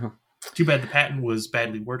 Too bad the patent was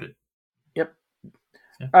badly worded. Yep.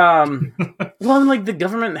 Yeah. Well, like, the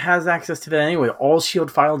government has access to that anyway. All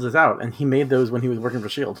S.H.I.E.L.D. files is out, and he made those when he was working for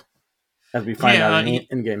S.H.I.E.L.D., as we find out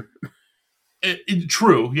in game.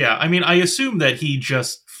 True. Yeah. I mean, I assume that he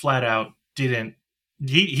just flat out didn't.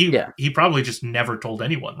 He probably just never told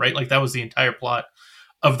anyone, right? Like, that was the entire plot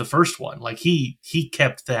of the first one. Like, he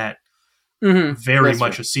kept that very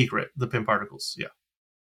much a secret, the PIM particles. Yeah.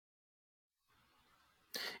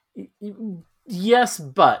 Yes,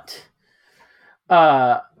 but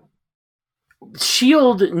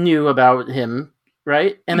Shield knew about him,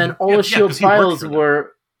 right? And then all of Shield's files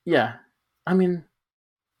were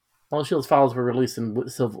all of Shield's files were released in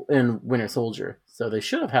Winter Soldier, so they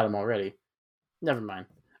should have had him already. Never mind.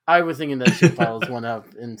 I was thinking that Shield files went up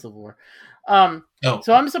in Civil War.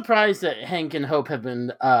 So I'm surprised that Hank and Hope have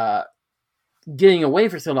been getting away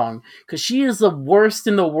for so long, because she is the worst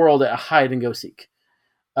in the world at hide and go seek,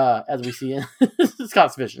 as we see in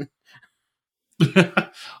Scott's vision.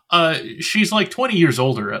 She's like 20 years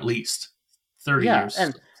older, at least 30 years.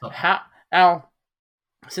 And Al,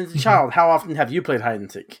 since a child, how often have you played hide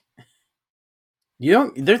and seek? You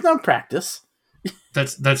don't. There's no practice.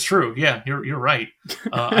 That's true. Yeah, you're right.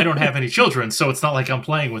 I don't have any children, so it's not like I'm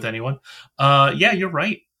playing with anyone. Yeah, you're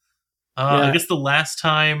right. I guess the last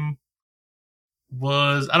time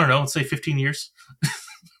was, I don't know, let's say 15 years.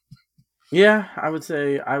 Yeah, I would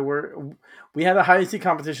say we had a hide and seek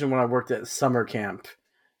competition when I worked at summer camp,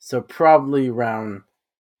 so probably around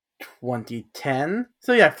 2010.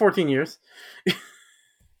 So yeah, 14 years.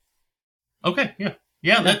 Okay,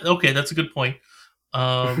 yeah. That's a good point.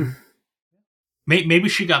 Maybe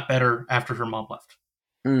she got better after her mom left.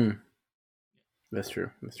 That's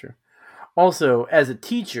true. Also, as a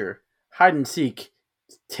teacher, hide and seek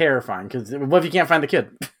is terrifying, because what if you can't find the kid?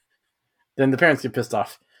 Then the parents get pissed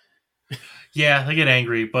off. Yeah, they get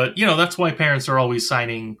angry, but that's why parents are always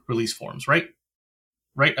signing release forms, right?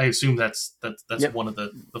 Right? I assume that's one of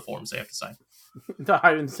the forms they have to sign. The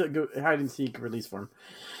hide and seek release form.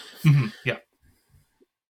 Mm-hmm, yeah.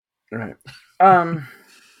 All right.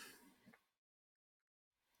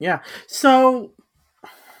 Yeah. So,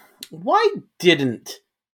 why didn't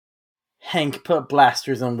Hank put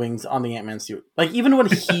blasters on wings on the Ant-Man suit? Like, even when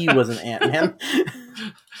he was an Ant-Man.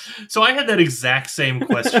 So I had that exact same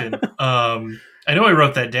question. I know I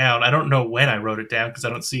wrote that down. I don't know when I wrote it down, because I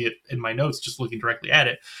don't see it in my notes just looking directly at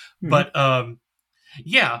it. But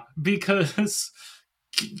yeah, because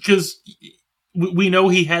we know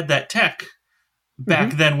he had that tech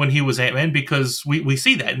back then when he was Ant-Man, because we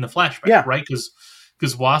see that in the flashback, right?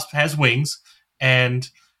 Because Wasp has wings, and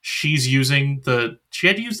she's using she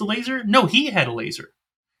had to use the laser? No, he had a laser.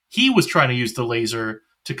 He was trying to use the laser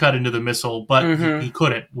to cut into the missile, but he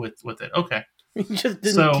couldn't with it. Okay. He just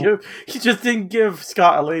didn't give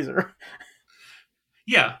Scott a laser.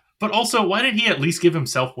 Yeah, but also, why didn't he at least give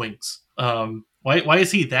himself wings? Why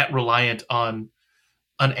is he that reliant on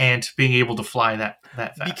an ant being able to fly that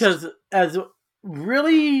fast? Because, as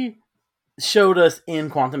really showed us in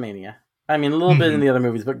Quantumania, I mean, a little bit in the other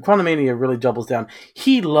movies, but Quantumania really doubles down.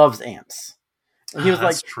 He loves ants. And he was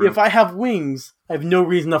like, true. If I have wings, I have no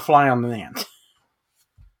reason to fly on an ant.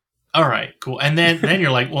 All right, cool. And then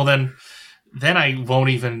you're like, well, then I won't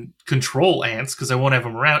even control ants, because I won't have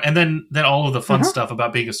them around. And then all of the fun stuff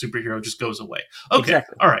about being a superhero just goes away. Okay,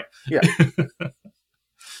 exactly. All right. Yeah.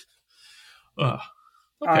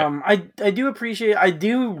 Okay. I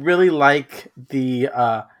do really like the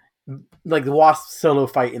Wasp solo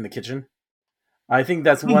fight in the kitchen. I think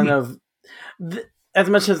that's one of as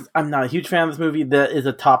much as I'm not a huge fan of this movie, that is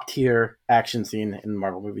a top tier action scene in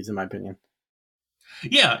Marvel movies, in my opinion.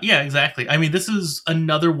 Yeah, exactly. I mean, this is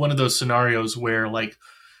another one of those scenarios where, like,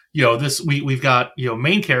 we've got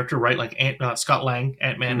main character, right, like Scott Lang,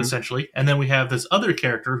 Ant-Man, essentially, and then we have this other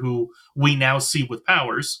character who we now see with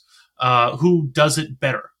powers, who does it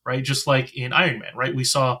better, right? Just like in Iron Man, right? We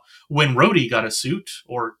saw when Rhodey got a suit,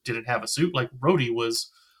 or didn't have a suit, like Rhodey was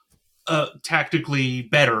tactically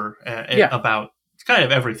better about kind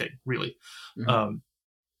of everything, really,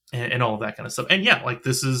 and all of that kind of stuff. And yeah, like,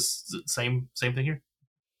 this is the same thing here.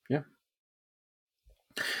 Yeah.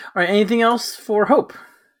 All right. Anything else for Hope?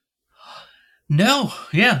 No.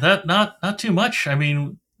 Yeah. That not too much. I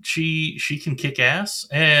mean, she can kick ass,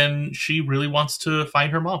 and she really wants to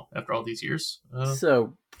find her mom after all these years.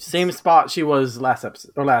 So same spot she was last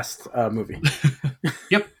episode or last movie.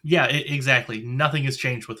 Yep. Yeah. Exactly. Nothing has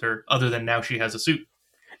changed with her other than now she has a suit,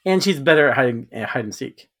 and she's better at hide and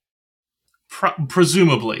seek.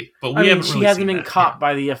 Presumably, but we haven't. She hasn't been caught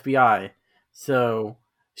by the FBI, so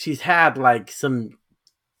she's had like some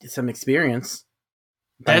experience.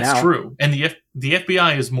 That's true, and the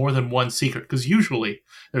FBI is more than one seeker, because usually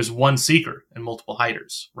there's one seeker and multiple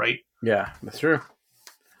hiders, right? Yeah, that's true.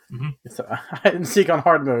 It's a hide and seek on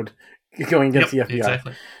hard mode going against the FBI.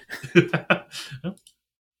 Exactly.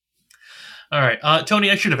 All right,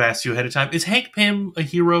 Tony, I should have asked you ahead of time. Is Hank Pym a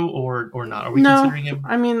hero or not? Are we considering him?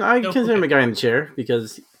 I mean, I consider him a guy in the chair,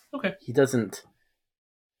 because he doesn't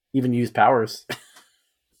even use powers.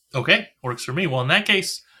 Okay, works for me. Well, in that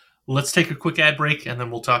case, let's take a quick ad break, and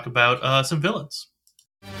then we'll talk about some villains.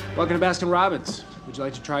 Welcome to Baskin Robbins. Would you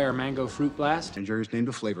like to try our mango fruit blast? And Jerry's named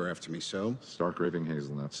a flavor after me, so Stark raving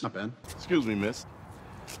hazelnuts. not bad. Excuse me, miss.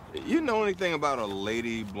 You know anything about a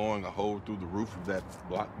lady blowing a hole through the roof of that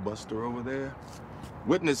Blockbuster over there?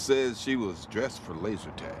 Witness says she was dressed for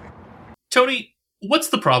laser tag. Tony, what's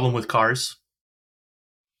the problem with cars?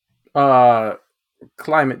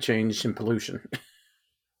 Climate change and pollution.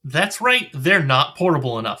 That's right, they're not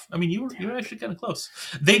portable enough. I mean, you were actually kind of close.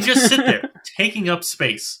 They just sit there, taking up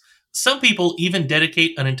space. Some people even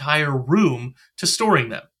dedicate an entire room to storing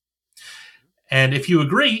them. And if you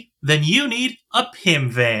agree, then you need a PIM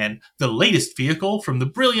van, the latest vehicle from the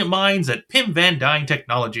brilliant minds at Pim Van Dyne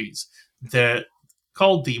Technologies. They're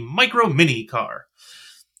called the Micro Mini car.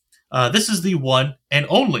 This is the one and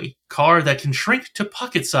only car that can shrink to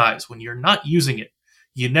pocket size when you're not using it.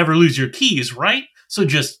 You never lose your keys, right? So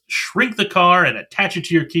just shrink the car and attach it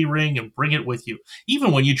to your key ring and bring it with you,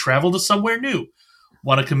 even when you travel to somewhere new.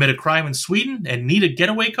 Want to commit a crime in Sweden and need a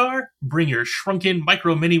getaway car? Bring your shrunken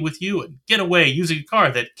Micro Mini with you and get away using a car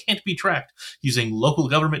that can't be tracked using local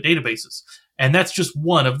government databases. And that's just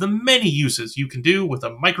one of the many uses you can do with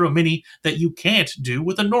a Micro Mini that you can't do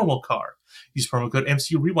with a normal car. Use promo code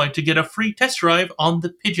MCU Rewind to get a free test drive on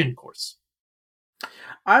the Pigeon course.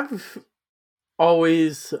 I've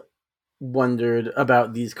always wondered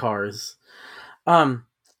about these cars. How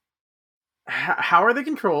are they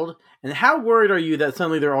controlled, and how worried are you that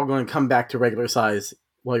suddenly they're all going to come back to regular size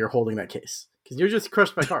while you're holding that case? Because you're just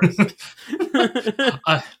crushed by cars.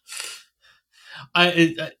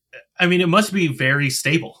 I mean, it must be very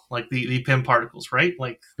stable, like the PIM particles, right?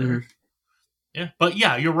 Like, yeah. But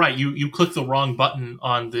yeah, you're right. You click the wrong button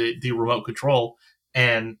on the remote control,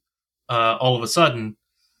 and all of a sudden,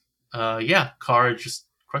 car just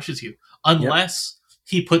crushes you. Unless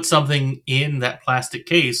he put something in that plastic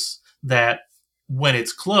case that, when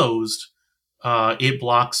it's closed, it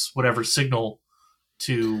blocks whatever signal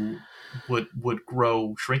would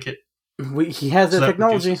shrink it. He has the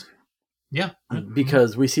technology. Yeah.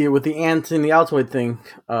 Because we see it with the ant in the Altoid thing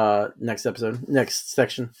next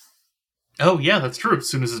section. Oh, yeah, that's true. As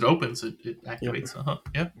soon as it opens, it activates.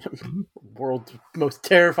 Yep. Yeah. World's most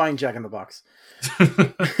terrifying Jack-in-the-Box.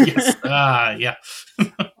 Yes. Yeah.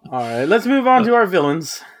 All right, let's move on to our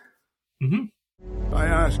villains. Mm-hmm. I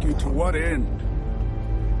ask you, to what end?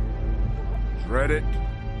 Dread it?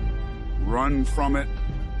 Run from it?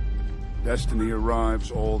 Destiny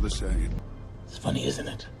arrives all the same. It's funny, isn't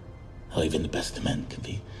it? How even the best of men can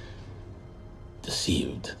be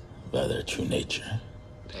deceived by their true nature.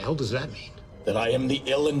 The hell does that mean? That I am the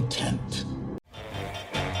ill intent.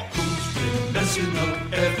 Who's been messing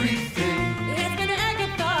up everything? It's been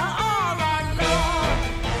Agatha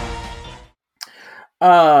all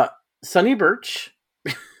along. Sonny Birch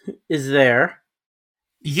is there.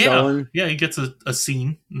 Yeah. Yeah, he gets a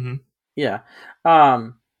scene. Mm-hmm. Yeah.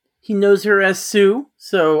 He knows her as Sue,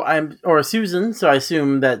 or Susan, so I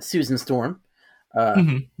assume that's Susan Storm.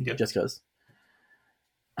 Just because.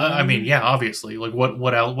 I mean, yeah, obviously. Like,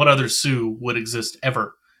 what other Sue would exist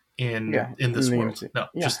ever in this world? MC. No,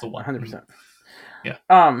 just the one. 100%. Yeah.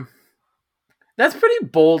 That's pretty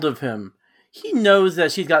bold of him. He knows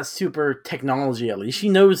that she's got super technology, at least. She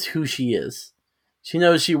knows who she is. She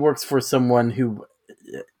knows she works for someone who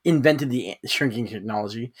invented the shrinking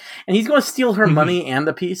technology. And he's going to steal her money and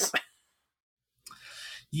the piece.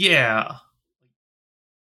 Yeah.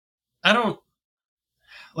 I don't...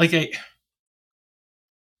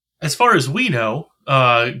 As far as we know,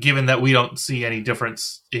 given that we don't see any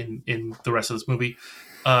difference in the rest of this movie,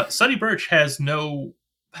 Sonny Birch has no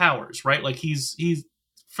powers, right? Like, he's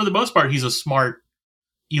for the most part, he's a smart,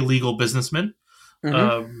 illegal businessman.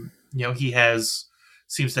 Mm-hmm. He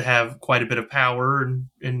seems to have quite a bit of power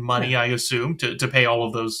and money, I assume, to pay all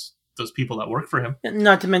of those people that work for him.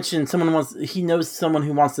 Not to mention, he knows someone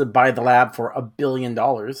who wants to buy the lab for $1 billion,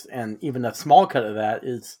 and even a small cut of that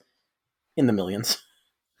is in the millions.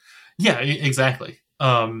 Yeah, exactly.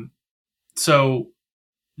 So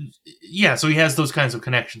he has those kinds of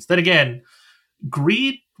connections. Then again,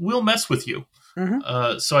 greed will mess with you.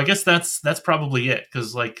 Mm-hmm. So I guess that's probably it.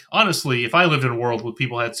 Because, like, honestly, if I lived in a world where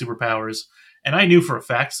people had superpowers, and I knew for a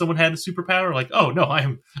fact someone had a superpower, like, oh no,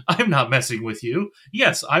 I'm not messing with you.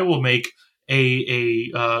 Yes, I will make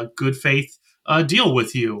a good faith deal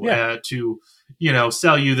with you to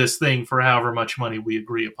sell you this thing for however much money we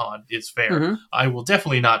agree upon is fair. Mm-hmm. I will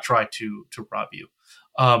definitely not try to rob you.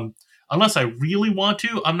 Unless I really want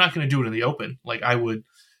to, I'm not going to do it in the open. Like, I would,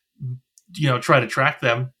 try to track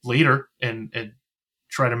them later and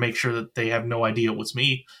try to make sure that they have no idea it was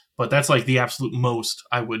me. But that's like the absolute most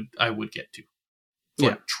I would get to.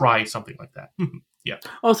 Like, try something like that. Yeah.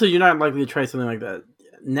 Also, you're not likely to try something like that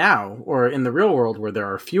now, or in the real world where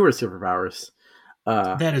there are fewer superpowers.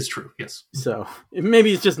 That is true, yes. So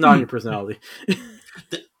maybe it's just not in your personality.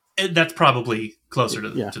 That's probably closer to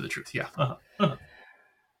the truth, yeah.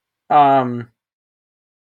 And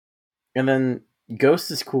then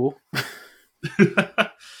Ghost is cool.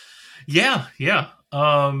 Yeah.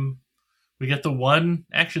 We get the one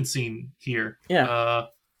action scene here. Yeah.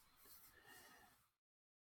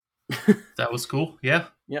 That was cool, yeah.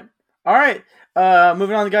 Yep. All right.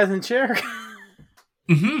 Moving on to guys in the chair.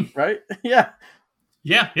 Mm-hmm. Right? Yeah.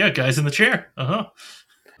 Yeah, guys in the chair. Guy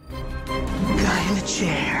in the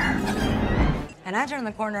chair. And I turn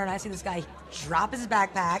the corner and I see this guy drop his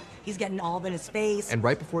backpack. He's getting all up in his face. And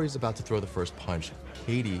right before he's about to throw the first punch,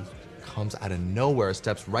 Katie comes out of nowhere,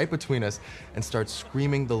 steps right between us, and starts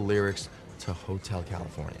screaming the lyrics to Hotel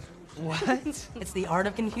California. What? It's the art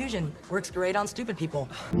of confusion. Works great on stupid people.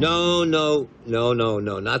 No.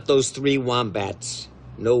 Not those 3 wombats.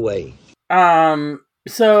 No way.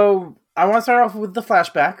 So I want to start off with the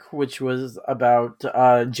flashback, which was about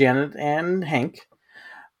Janet and Hank.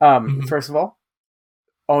 First of all,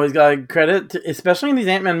 always got credit, especially in these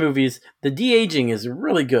Ant-Man movies, the de-aging is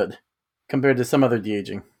really good compared to some other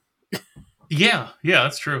de-aging. Yeah,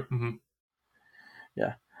 that's true. Mm-hmm.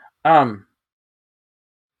 Yeah.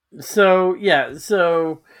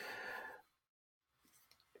 So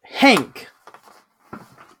Hank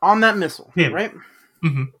on that missile, right?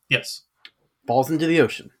 Mm-hmm. Yes. Falls into the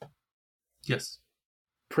ocean. Yes.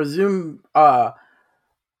 Presume. How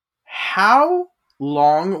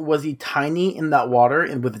long was he tiny in that water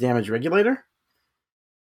and with the damage regulator?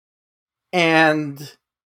 And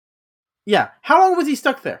yeah, how long was he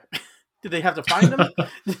stuck there? Did they have to find him?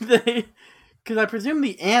 Because I presume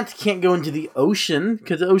the ant can't go into the ocean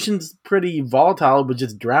because the ocean's pretty volatile, would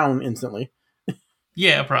just drown instantly.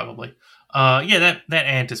 Yeah, probably. That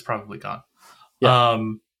ant is probably gone. Yeah.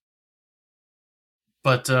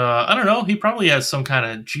 But I don't know. He probably has some kind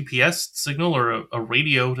of GPS signal or a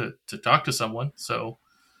radio to talk to someone. So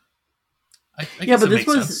I guess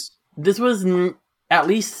this was at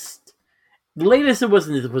least the latest it was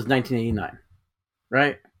 1989,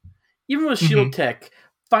 right? Even with Shield Tech,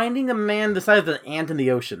 finding a man the size of an ant in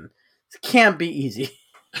the ocean can't be easy.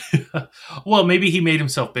 Well, maybe he made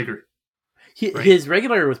himself bigger. Right? His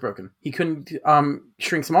regulator was broken. He couldn't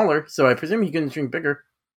shrink smaller, so I presume he couldn't shrink bigger.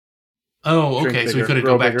 Oh, okay. So he couldn't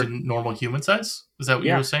go back to normal human size? Is that what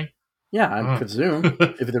you were saying? Yeah, I presume.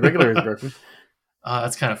 If the regulator is broken.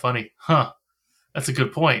 That's kind of funny. Huh. That's a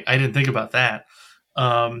good point. I didn't think about that.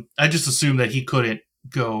 I just assumed that he couldn't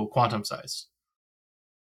go quantum size.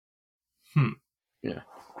 Yeah.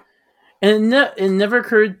 And it never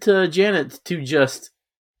occurred to Janet to just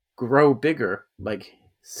grow bigger like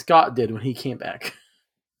Scott did when he came back.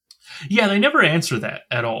 Yeah, they never answer that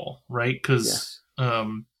at all, right? Because,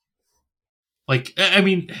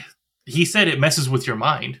 he said it messes with your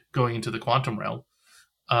mind going into the quantum realm.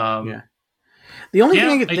 The only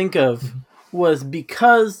thing I could think of was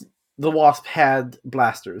because the Wasp had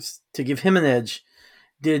blasters to give him an edge.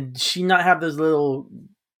 Did she not have those little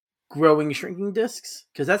growing, shrinking discs?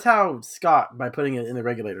 Because that's how Scott, by putting it in the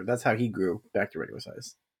regulator, that's how he grew back to regular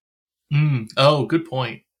size. Oh, good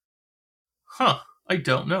point. Huh. I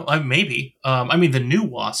don't know. Maybe. The new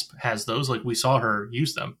Wasp has those. Like, we saw her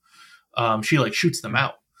use them. She, shoots them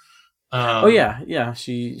out. Yeah.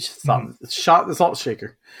 She shot the salt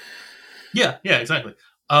shaker. Yeah, exactly.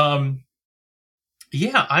 I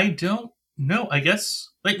don't know. I guess,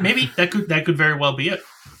 maybe that could very well be it,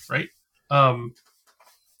 right?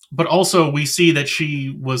 But also, we see that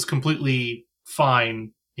she was completely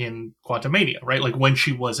fine in Quantumania, right? Like, when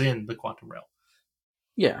she was in the quantum realm.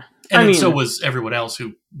 Yeah. And so was everyone else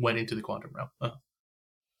who went into the quantum realm.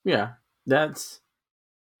 Yeah, that's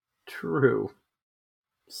true.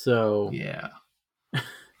 So... Yeah.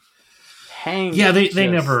 Hank they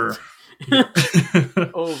never...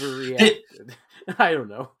 overreacted. I don't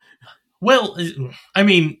know. Well,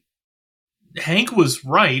 Hank was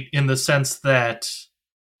right in the sense that...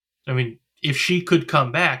 if she could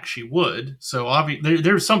come back, she would. So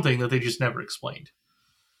there's something that they just never explained.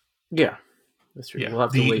 Yeah, that's true. We'll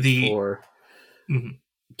have to wait for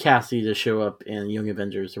Cassie to show up in Young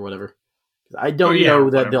Avengers or whatever. I don't know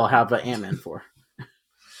that they'll have an Ant-Man for.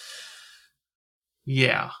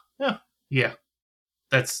 Yeah.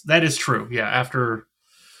 That is true. Yeah, after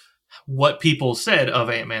what people said of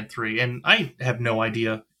Ant-Man 3, and I have no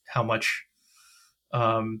idea how much...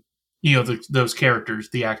 those characters,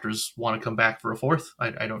 the actors, want to come back for a fourth.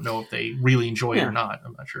 I don't know if they really enjoy it or not.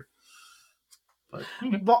 I'm not sure. But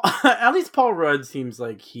well, at least Paul Rudd seems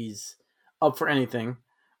like he's up for anything.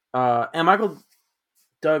 And Michael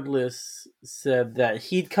Douglas said that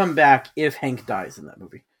he'd come back if Hank dies in that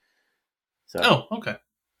movie. So, okay.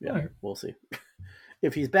 Yeah, we'll see.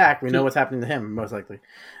 If he's back, we know what's happening to him, most likely.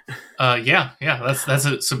 Yeah.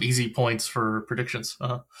 That's some easy points for predictions.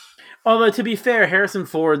 Although, to be fair, Harrison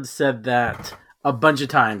Ford said that a bunch of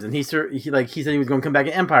times, and he said he was going to come back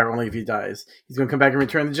in Empire only if he dies. He's going to come back in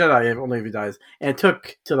Return of the Jedi only if he dies. And it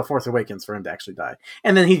took to The Force Awakens for him to actually die.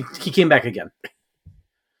 And then he came back again.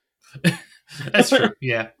 That's true,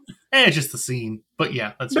 yeah. It's just the scene. But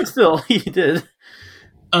yeah, that's true. But still, he did.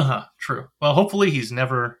 True. Well, hopefully he's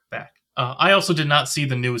never back. I also did not see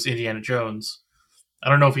the newest Indiana Jones. I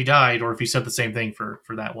don't know if he died or if he said the same thing for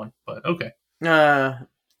that one, but okay.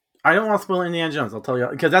 I don't want to spoil Indiana Jones, I'll tell you,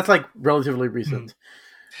 because that's like relatively recent.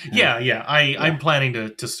 Yeah. I'm planning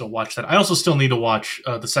to still watch that. I also still need to watch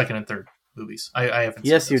the second and third movies. I haven't.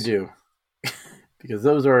 Yes, you do, because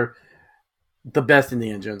those are the best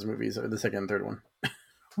Indiana Jones movies. Are the second and third one.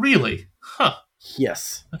 Really? Huh.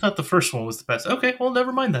 Yes. I thought the first one was the best. Okay, well,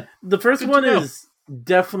 never mind that. The first one is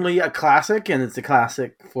definitely a classic, and it's a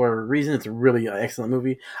classic for a reason. It's a really excellent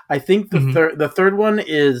movie. I think the third one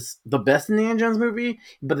is the best Indiana Jones movie,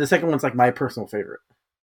 but the second one's like my personal favorite.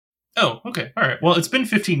 Oh, okay. All right. Well, it's been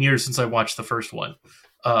 15 years since I watched the first one.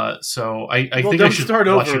 So I think don't I should start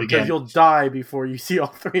watch over it again. because you'll die before you see all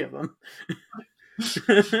three of them.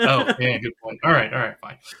 Oh, yeah, good point. All right,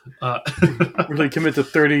 fine. Really commit to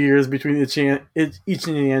 30 years between each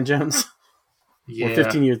Indiana Jones. Yeah. Or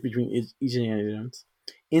 15 years between each Indiana Jones.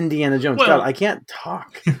 Indiana Jones. Well, God, I can't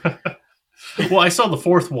talk. Well, I saw the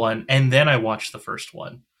fourth one, and then I watched the first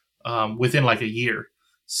one within like a year.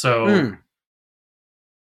 So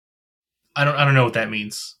I don't know what that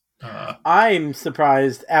means. I'm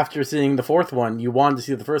surprised after seeing the fourth one, you wanted to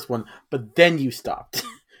see the first one, but then you stopped.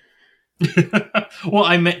 Well,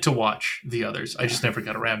 I meant to watch the others. I just never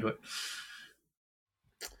got around to it.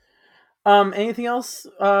 Anything else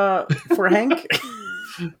for Hank?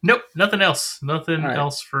 Nope, nothing else. Nothing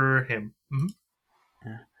else for him.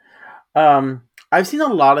 Mm-hmm. I've seen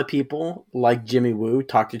a lot of people like Jimmy Woo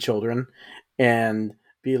talk to children and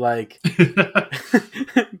be like,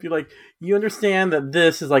 you understand that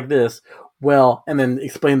this is like this, well, and then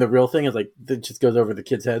explain the real thing. Is like that just goes over the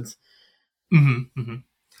kids' heads. Mm-hmm.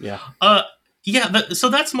 Yeah. So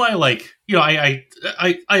that's my I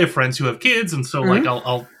have friends who have kids, and so like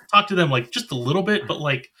I'll talk to them like just a little bit, but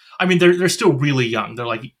like I mean they're still really young. They're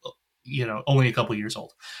like only a couple years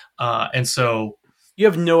old, and so you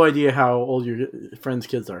have no idea how old your friends'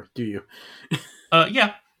 kids are, do you?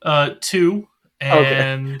 2,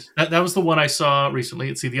 and that was the one I saw recently.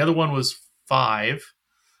 Let's see, the other one was 5.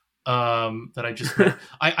 That I just met.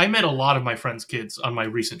 I met a lot of my friends' kids on my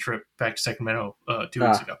recent trip back to Sacramento 2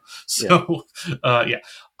 weeks ago. So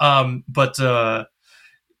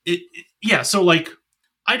so like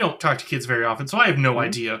I don't talk to kids very often, so I have no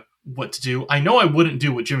idea what to do. I know I wouldn't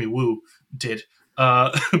do what Jimmy Woo did.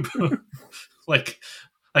 Like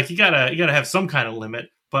you gotta have some kind of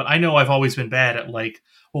limit, but I know I've always been bad at like,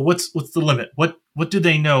 well, what's the limit? What do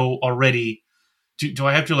they know already? Do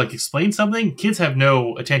I have to like explain something? Kids have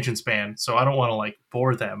no attention span, so I don't want to like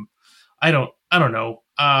bore them. I don't know.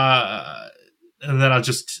 And then I'll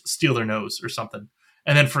just steal their nose or something,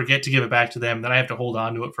 and then forget to give it back to them. Then I have to hold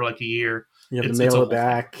on to it for like a year. You have to mail it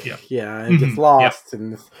back. Thing. Yeah, it gets lost,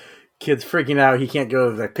 and this kid's freaking out. He can't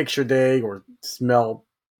go to the picture day or smell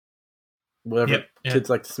whatever kids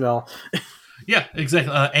like to smell. Yeah,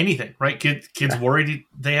 exactly. Anything, right? Kids worried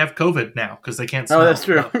they have COVID now because they can't smell. Oh, that's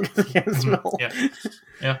true. Because they can't smell.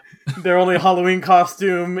 Yeah. Their only Halloween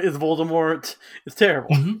costume is Voldemort. It's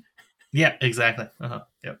terrible. Mm-hmm. Yeah, exactly.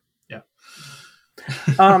 Yep. Yeah.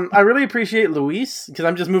 I really appreciate Luis because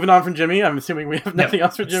I'm just moving on from Jimmy. I'm assuming we have nothing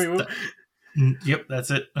else for Jimmy Woo. Yep,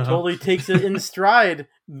 that's it. Totally takes it in stride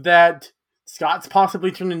that Scott's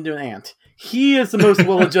possibly turned into an ant. He is the most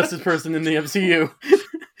well-adjusted person in the MCU.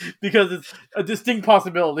 Because it's a distinct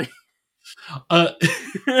possibility.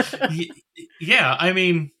 Yeah, I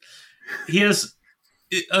mean, he has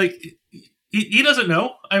he doesn't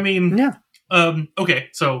know. I mean, okay,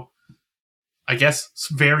 so I guess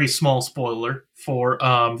very small spoiler for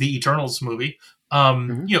the Eternals movie.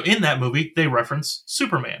 In that movie they reference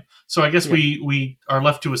Superman. So I guess we are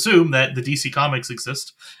left to assume that the DC comics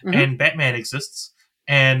exist and Batman exists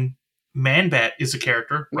and Man-Bat is a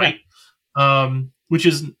character, right? Which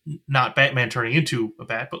is not Batman turning into a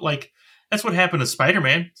bat, but like that's what happened to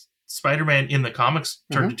Spider-Man. Spider-Man in the comics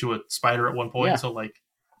turned into a spider at one point, so like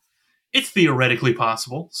it's theoretically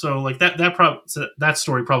possible. So like that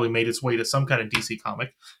story probably made its way to some kind of DC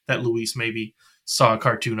comic that Luis maybe saw a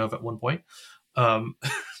cartoon of at one point,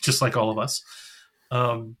 just like all of us.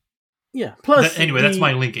 Yeah. Plus, anyway, that's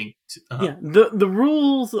my linking. Yeah, the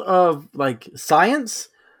rules of like science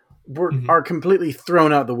are completely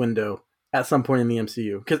thrown out the window at some point in the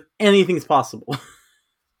MCU because anything's possible.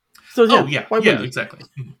 So yeah, exactly.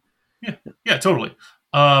 Yeah, totally.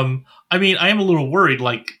 I mean, I am a little worried.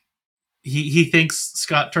 Like, he thinks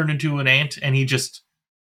Scott turned into an ant, and he just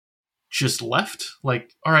left.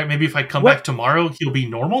 Like, all right, maybe if I come back tomorrow, he'll be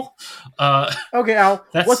normal. Okay, Al,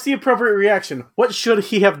 what's the appropriate reaction? What should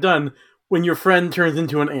he have done when your friend turns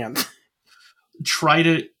into an ant? Try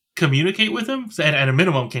to communicate with him. At a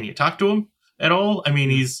minimum, can you talk to him at all? I mean,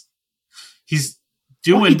 he's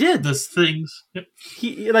doing these things. Yep.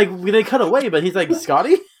 He they cut away, but he's like,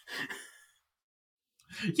 Scotty.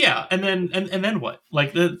 Yeah, and then what?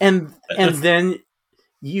 Like then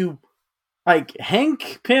you like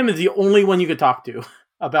Hank Pym is the only one you could talk to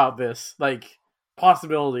about this like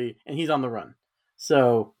possibility, and he's on the run.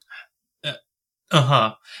 So,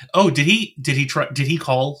 Oh, did he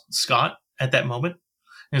call Scott at that moment?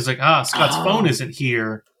 And he's like, Scott's phone isn't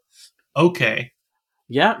here. Okay.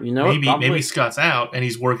 Yeah, maybe Scott's out and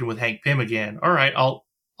he's working with Hank Pym again. All right, I'll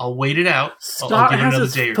wait it out. Scott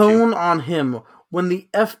has his phone on him when the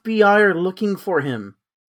FBI are looking for him.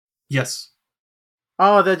 Yes.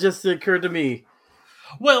 Oh, that just occurred to me.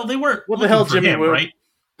 Well, they weren't. What the hell, Jimmy? Him, right?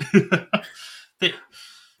 they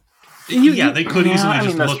could easily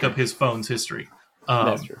just look up his phone's history.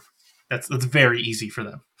 That's true. That's very easy for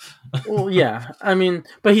them. Well, yeah. I mean,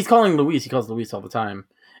 but he's calling Luis. He calls Luis all the time.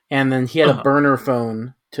 And then he had a burner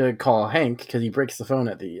phone to call Hank because he breaks the phone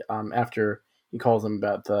at the after he calls him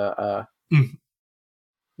about the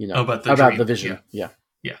about the vision. Yeah.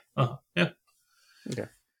 Yeah. Okay.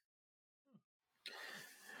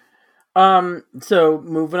 So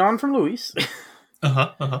moving on from Luis.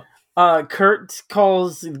 Kurt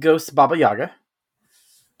calls Ghost Baba Yaga,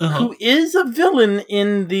 who is a villain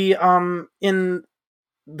in the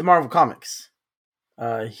Marvel comics.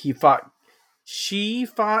 She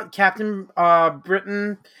fought Captain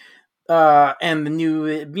Britain and the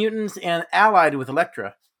New Mutants and allied with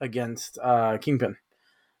Elektra against Kingpin.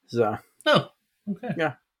 So. Oh, okay.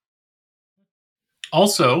 Yeah.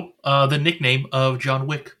 Also, the nickname of John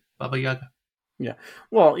Wick, Baba Yaga. Yeah.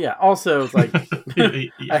 Well, yeah. Also, it's like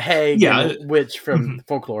a hag and a witch from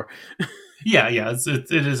folklore. Yeah.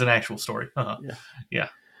 It is an actual story. Yeah.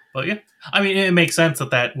 But yeah, I mean, it makes sense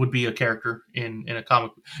that would be a character in a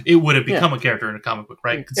comic. It would have become a character in a comic book,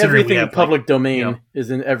 right? Considering everything public domain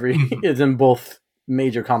is in is in both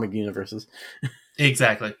major comic universes.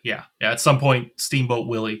 Exactly. Yeah. At some point, Steamboat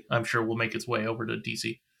Willie, I'm sure, will make its way over to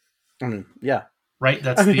DC. I mean, yeah. Right.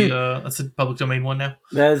 That's the public domain one now.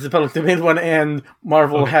 That is the public domain one, and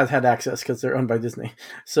Marvel has had access because they're owned by Disney.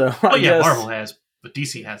 So, Marvel has, but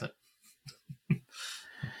DC hasn't.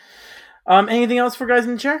 Anything else for Guys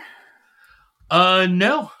in the Chair?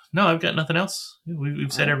 No, I've got nothing else.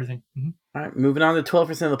 We've said everything. All right, moving on to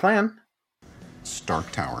 12% of the plan. Stark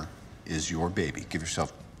Tower is your baby. Give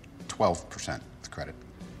yourself 12% credit.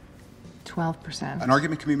 12%. An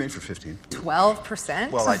argument can be made for 15.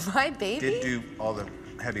 12%? Well, my baby? Did do all the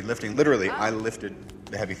heavy lifting. Literally, I lifted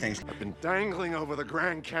the heavy things. I've been dangling over the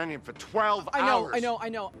Grand Canyon for 12 hours. I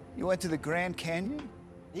know. You went to the Grand Canyon?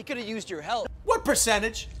 He could have used your help. What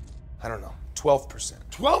percentage? I don't know. 12%.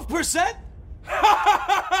 12%?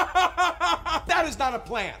 That is not a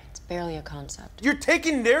plan. It's barely a concept. You're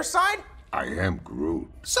taking their side? I am Groot.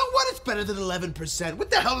 So what? It's better than 11%. What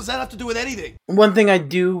the hell does that have to do with anything? One thing I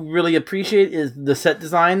do really appreciate is the set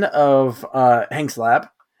design of Hank's lab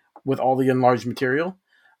with all the enlarged material.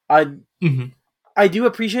 I do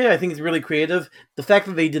appreciate it. I think it's really creative. The fact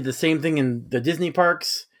that they did the same thing in the Disney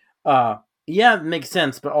parks, it makes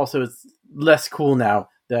sense, but also it's less cool now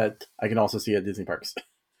that I can also see it at Disney parks.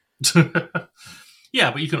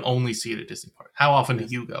 Yeah, but you can only see it at Disney parks. How often do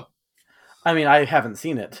you go? I mean, I haven't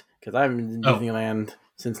seen it because I've been in Disneyland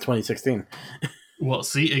since 2016. Well,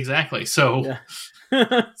 see, exactly. So,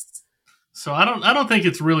 so I don't think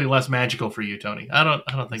it's really less magical for you, Tony. I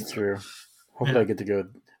don't think it's true. Hopefully, I get to go.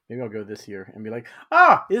 Maybe I'll go this year and be like,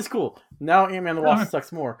 it's cool. Now Ant-Man the Wasp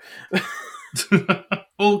sucks more.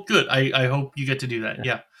 Well, good. I hope you get to do that.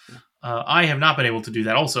 Yeah. I have not been able to do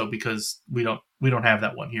that also because we don't have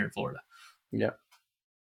that one here in Florida. Yeah.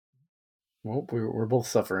 Well, we're both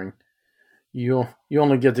suffering. You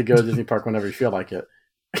only get to go to Disney Park whenever you feel like it.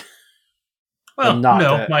 Well,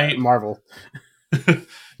 no, Marvel.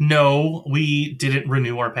 No, we didn't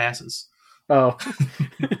renew our passes. Oh,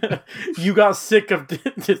 you got sick of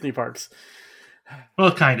Disney parks.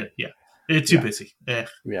 Well, kind of. Yeah, it's too busy. Yeah.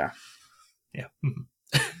 Yeah.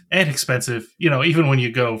 And expensive. Even when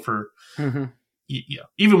you go for,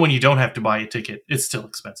 even when you don't have to buy a ticket, it's still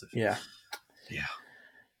expensive. Yeah.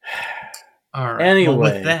 All right. Anyway,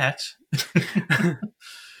 well, with that,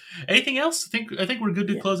 anything else? I think we're good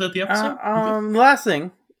to close out the episode. The last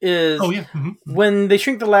thing is when they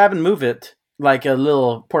shrink the lab and move it like a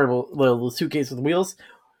little portable little suitcase with wheels.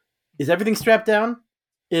 Is everything strapped down?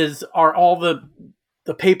 Are all the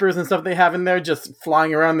papers and stuff they have in there just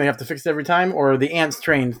flying around? They have to fix it every time, or are the ants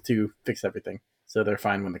trained to fix everything so they're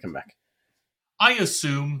fine when they come back? I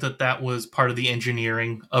assume that was part of the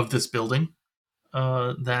engineering of this building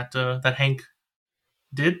that Hank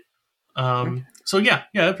did. So yeah,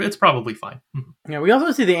 it's probably fine. Yeah, we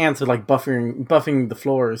also see the ants are like buffing the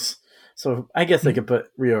floors, so I guess they could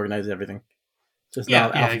reorganize everything, just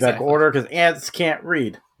not alphabetical order because ants can't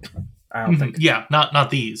read. I don't think. Yeah, not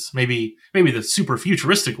these. Maybe the super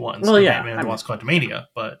futuristic ones. Well, yeah, Batman and Wasp: Quantumania,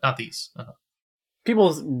 but not these.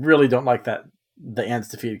 People really don't like that the ants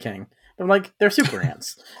defeated King. But I'm like, they're super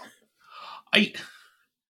ants. I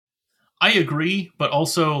agree, but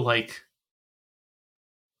also like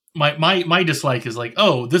my dislike is like,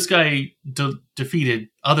 oh, this guy defeated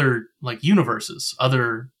other like universes,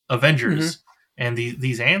 other Avengers, and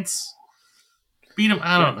these ants beat him.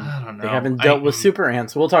 I don't know. They haven't dealt with super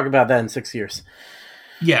ants. We'll talk about that in 6 years.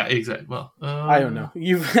 Yeah, exactly. Well, I don't know.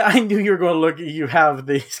 I knew you were going to look. You have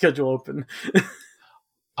the schedule open.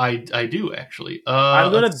 I do actually.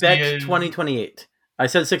 I'm going to bet 2028. I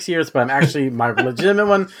said 6 years, but I'm actually my legitimate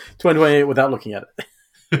one 2028 without looking at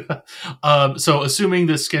it. So assuming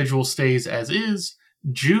the schedule stays as is,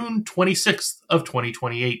 June 26th of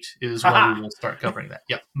 2028 is when we will start covering that.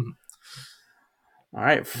 Yeah. All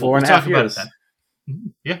right, 4.5 years.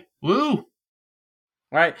 Yeah. Woo. All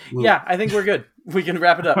right. Woo. Yeah, I think we're good. We can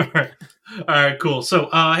wrap it up. All right, cool. So,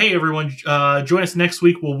 hey everyone, join us next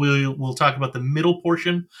week. We'll talk about the middle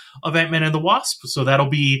portion of Ant-Man and the Wasp. So that'll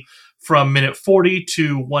be from minute 40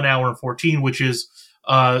 to 1 hour and 14, which is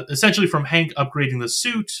essentially from Hank upgrading the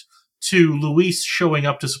suit to Luis showing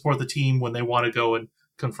up to support the team when they want to go and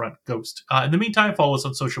confront Ghost. In the meantime, follow us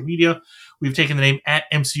on social media. We've taken the name at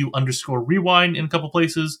MCU_rewind in a couple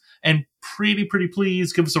places, and pretty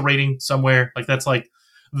please give us a rating somewhere. Like that's like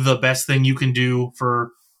the best thing you can do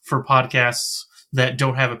for podcasts that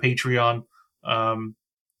don't have a Patreon.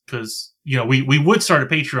 Because we would start a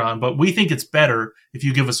Patreon, but we think it's better if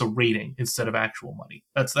you give us a rating instead of actual money.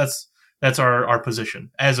 That's our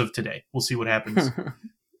position as of today. We'll see what happens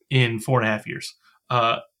in 4.5 years.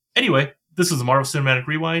 Anyway, this is the Marvel Cinematic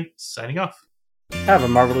Rewind, signing off. Have a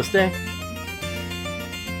marvelous day.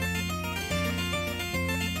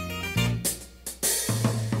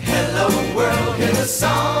 Hello world, here's a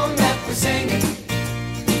song that we're singing.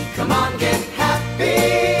 Come on, get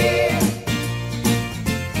happy.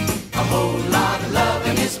 A whole lot of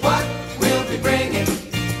loving is what we'll be bringing.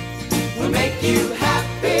 We'll make you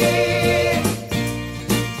happy.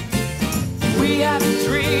 We had a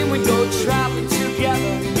dream we'd go traveling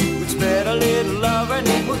together. We'd spread a little love and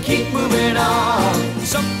then we'll keep moving on.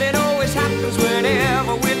 Something always happens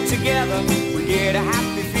whenever we're together. We get a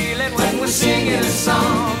happy feeling when we're singing a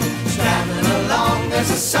song. Traveling along, there's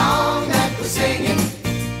a song that we're singing.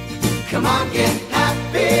 Come on, get